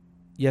 people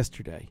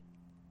yesterday.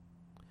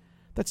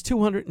 That's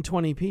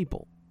 220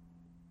 people.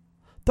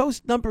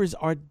 Those numbers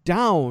are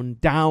down,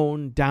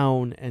 down,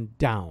 down, and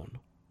down.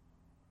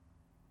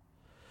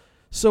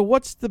 So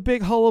what's the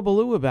big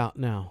hullabaloo about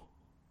now?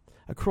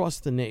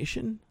 Across the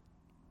nation,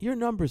 your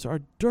numbers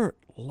are dirt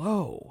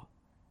low.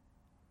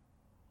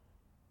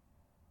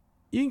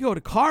 You can go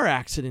to car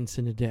accidents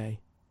in a day.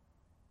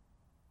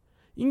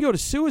 You can go to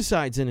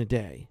suicides in a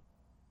day.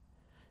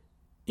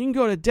 You can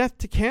go to death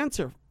to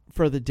cancer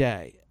for the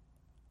day.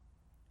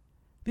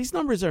 These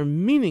numbers are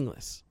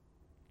meaningless.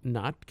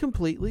 Not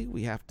completely.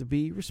 We have to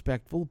be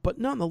respectful. But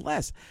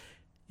nonetheless,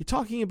 you're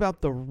talking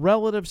about the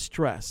relative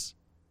stress.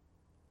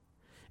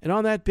 And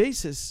on that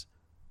basis,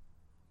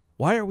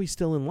 why are we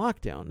still in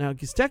lockdown? Now,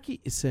 Gistecki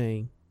is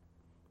saying,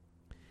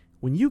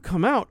 when you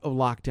come out of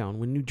lockdown,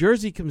 when New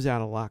Jersey comes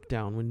out of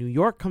lockdown, when New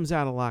York comes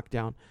out of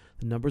lockdown,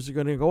 the numbers are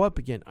going to go up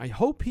again. I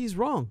hope he's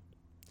wrong.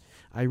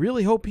 I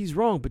really hope he's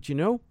wrong. But you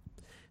know,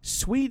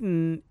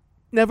 Sweden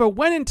never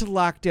went into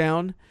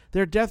lockdown.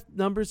 Their death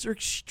numbers are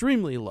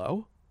extremely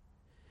low.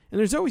 And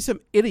there's always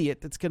some idiot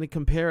that's going to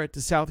compare it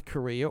to South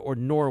Korea or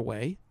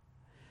Norway.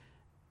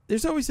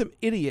 There's always some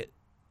idiot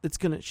that's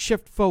going to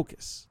shift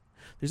focus.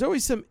 There's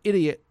always some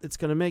idiot that's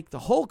going to make the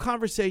whole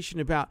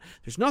conversation about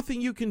there's nothing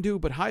you can do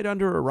but hide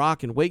under a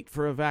rock and wait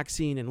for a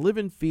vaccine and live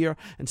in fear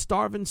and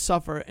starve and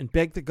suffer and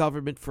beg the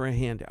government for a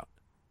handout.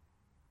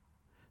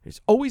 There's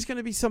always going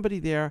to be somebody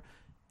there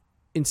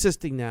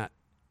insisting that.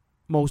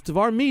 Most of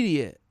our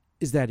media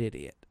is that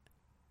idiot.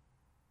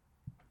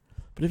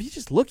 But if you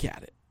just look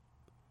at it,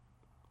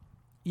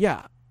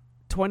 yeah,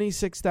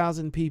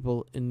 26,000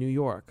 people in New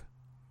York.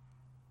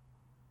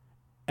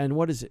 And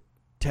what is it?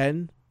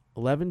 10,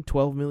 11,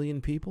 12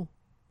 million people?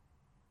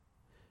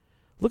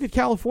 Look at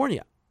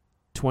California.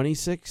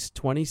 26,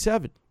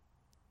 27.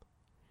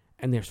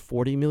 And there's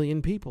 40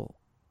 million people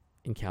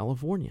in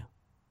California.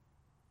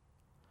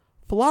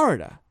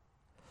 Florida.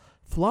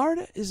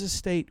 Florida is a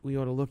state we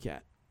ought to look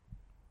at.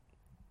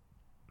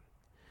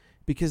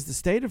 Because the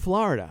state of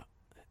Florida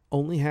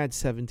only had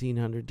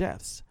 1,700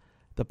 deaths.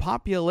 The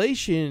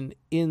population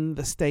in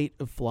the state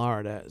of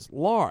Florida is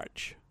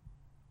large.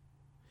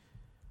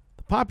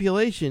 The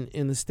population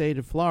in the state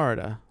of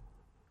Florida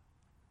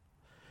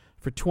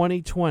for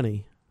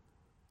 2020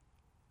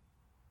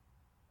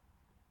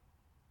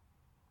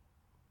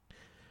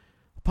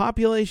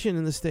 population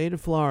in the state of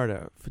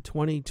Florida for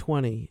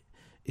 2020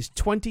 is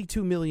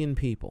 22 million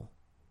people.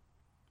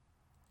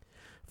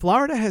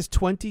 Florida has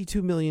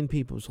 22 million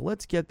people. So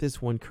let's get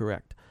this one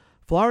correct.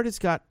 Florida's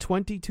got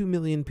 22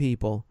 million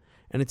people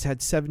and it's had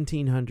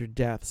 1,700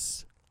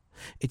 deaths.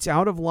 It's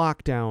out of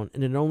lockdown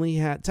and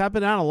it's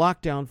been out of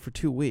lockdown for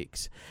 2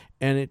 weeks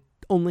and it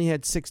only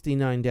had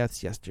 69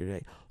 deaths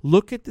yesterday.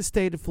 Look at the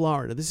state of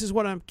Florida. This is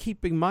what I'm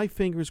keeping my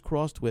fingers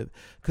crossed with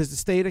because the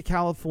state of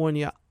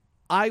California,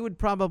 I would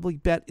probably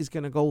bet, is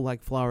going to go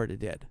like Florida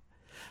did.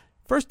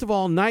 First of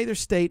all, neither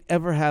state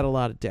ever had a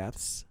lot of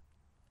deaths.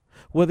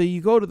 Whether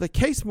you go to the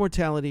case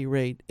mortality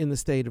rate in the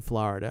state of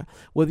Florida,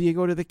 whether you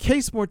go to the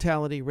case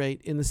mortality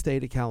rate in the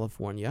state of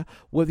California,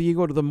 whether you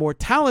go to the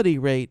mortality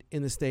rate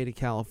in the state of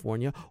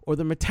California or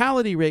the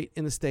mortality rate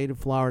in the state of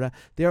Florida,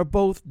 they are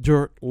both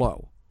dirt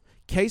low.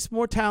 Case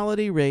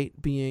mortality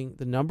rate being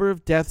the number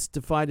of deaths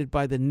divided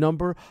by the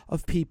number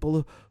of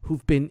people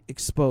who've been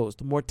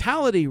exposed.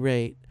 Mortality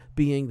rate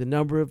being the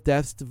number of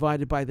deaths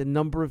divided by the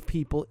number of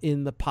people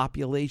in the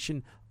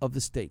population of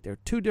the state. They're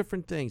two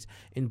different things.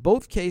 In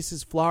both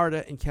cases,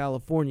 Florida and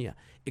California,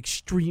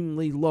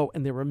 extremely low.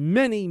 And there are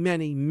many,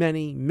 many,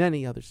 many,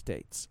 many other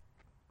states.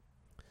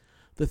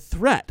 The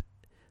threat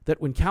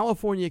that when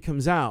California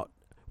comes out,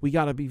 we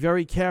got to be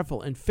very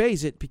careful and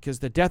phase it because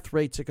the death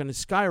rates are going to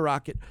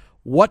skyrocket.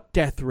 What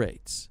death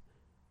rates?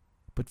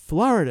 But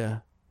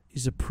Florida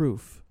is a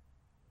proof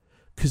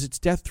because its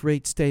death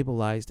rate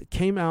stabilized. It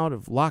came out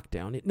of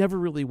lockdown. It never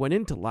really went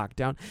into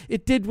lockdown.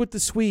 It did what the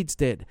Swedes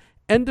did.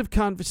 End of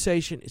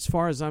conversation as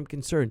far as I'm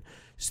concerned.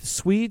 The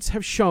Swedes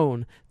have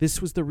shown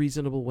this was the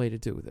reasonable way to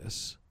do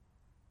this.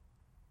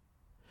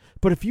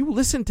 But if you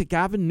listen to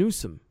Gavin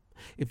Newsom,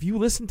 if you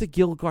listen to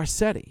Gil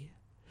Garcetti,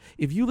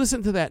 if you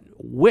listen to that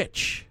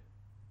witch,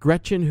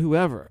 Gretchen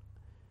whoever,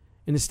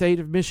 in the state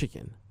of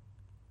Michigan,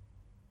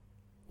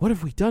 what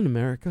have we done,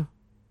 America?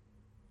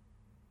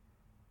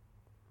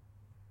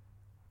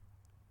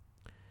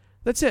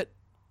 That's it.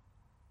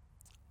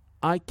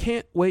 I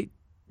can't wait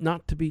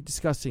not to be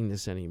discussing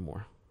this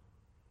anymore.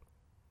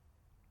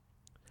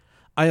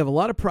 I have a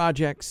lot of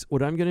projects.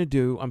 What I'm going to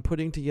do, I'm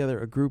putting together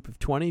a group of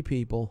 20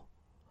 people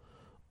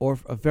or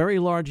a very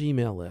large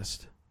email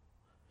list.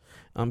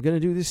 I'm going to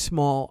do this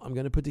small. I'm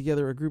going to put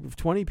together a group of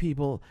 20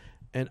 people,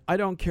 and I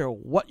don't care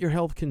what your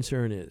health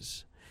concern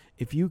is.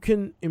 If you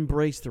can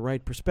embrace the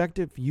right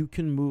perspective, you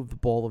can move the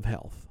ball of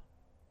health.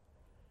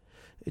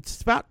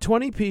 It's about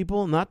 20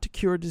 people, not to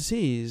cure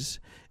disease.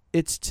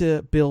 It's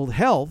to build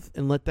health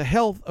and let the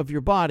health of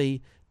your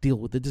body deal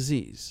with the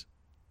disease.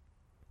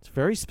 It's a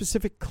very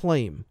specific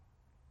claim.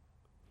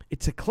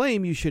 It's a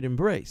claim you should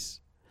embrace.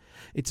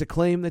 It's a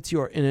claim that's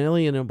your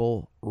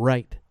inalienable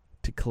right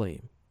to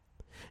claim.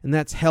 And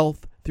that's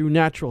health through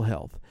natural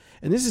health.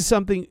 And this is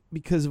something,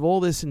 because of all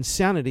this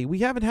insanity, we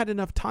haven't had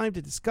enough time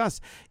to discuss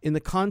in the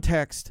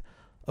context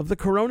of the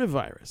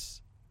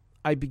coronavirus.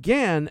 I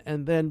began,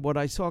 and then what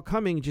I saw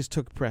coming just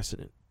took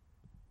precedent.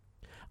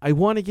 I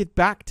want to get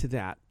back to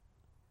that.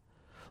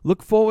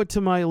 Look forward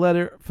to my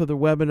letter for the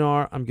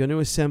webinar. I'm going to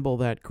assemble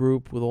that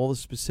group with all the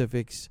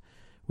specifics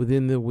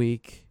within the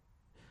week.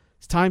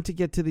 It's time to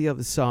get to the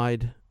other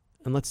side,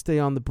 and let's stay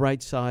on the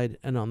bright side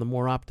and on the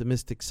more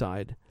optimistic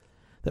side.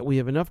 That we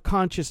have enough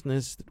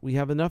consciousness, that we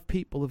have enough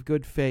people of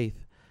good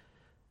faith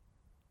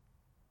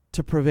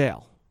to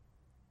prevail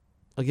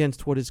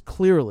against what is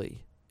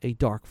clearly a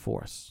dark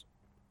force.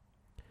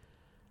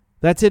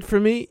 That's it for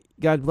me.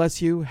 God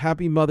bless you.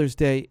 Happy Mother's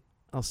Day.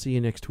 I'll see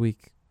you next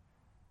week.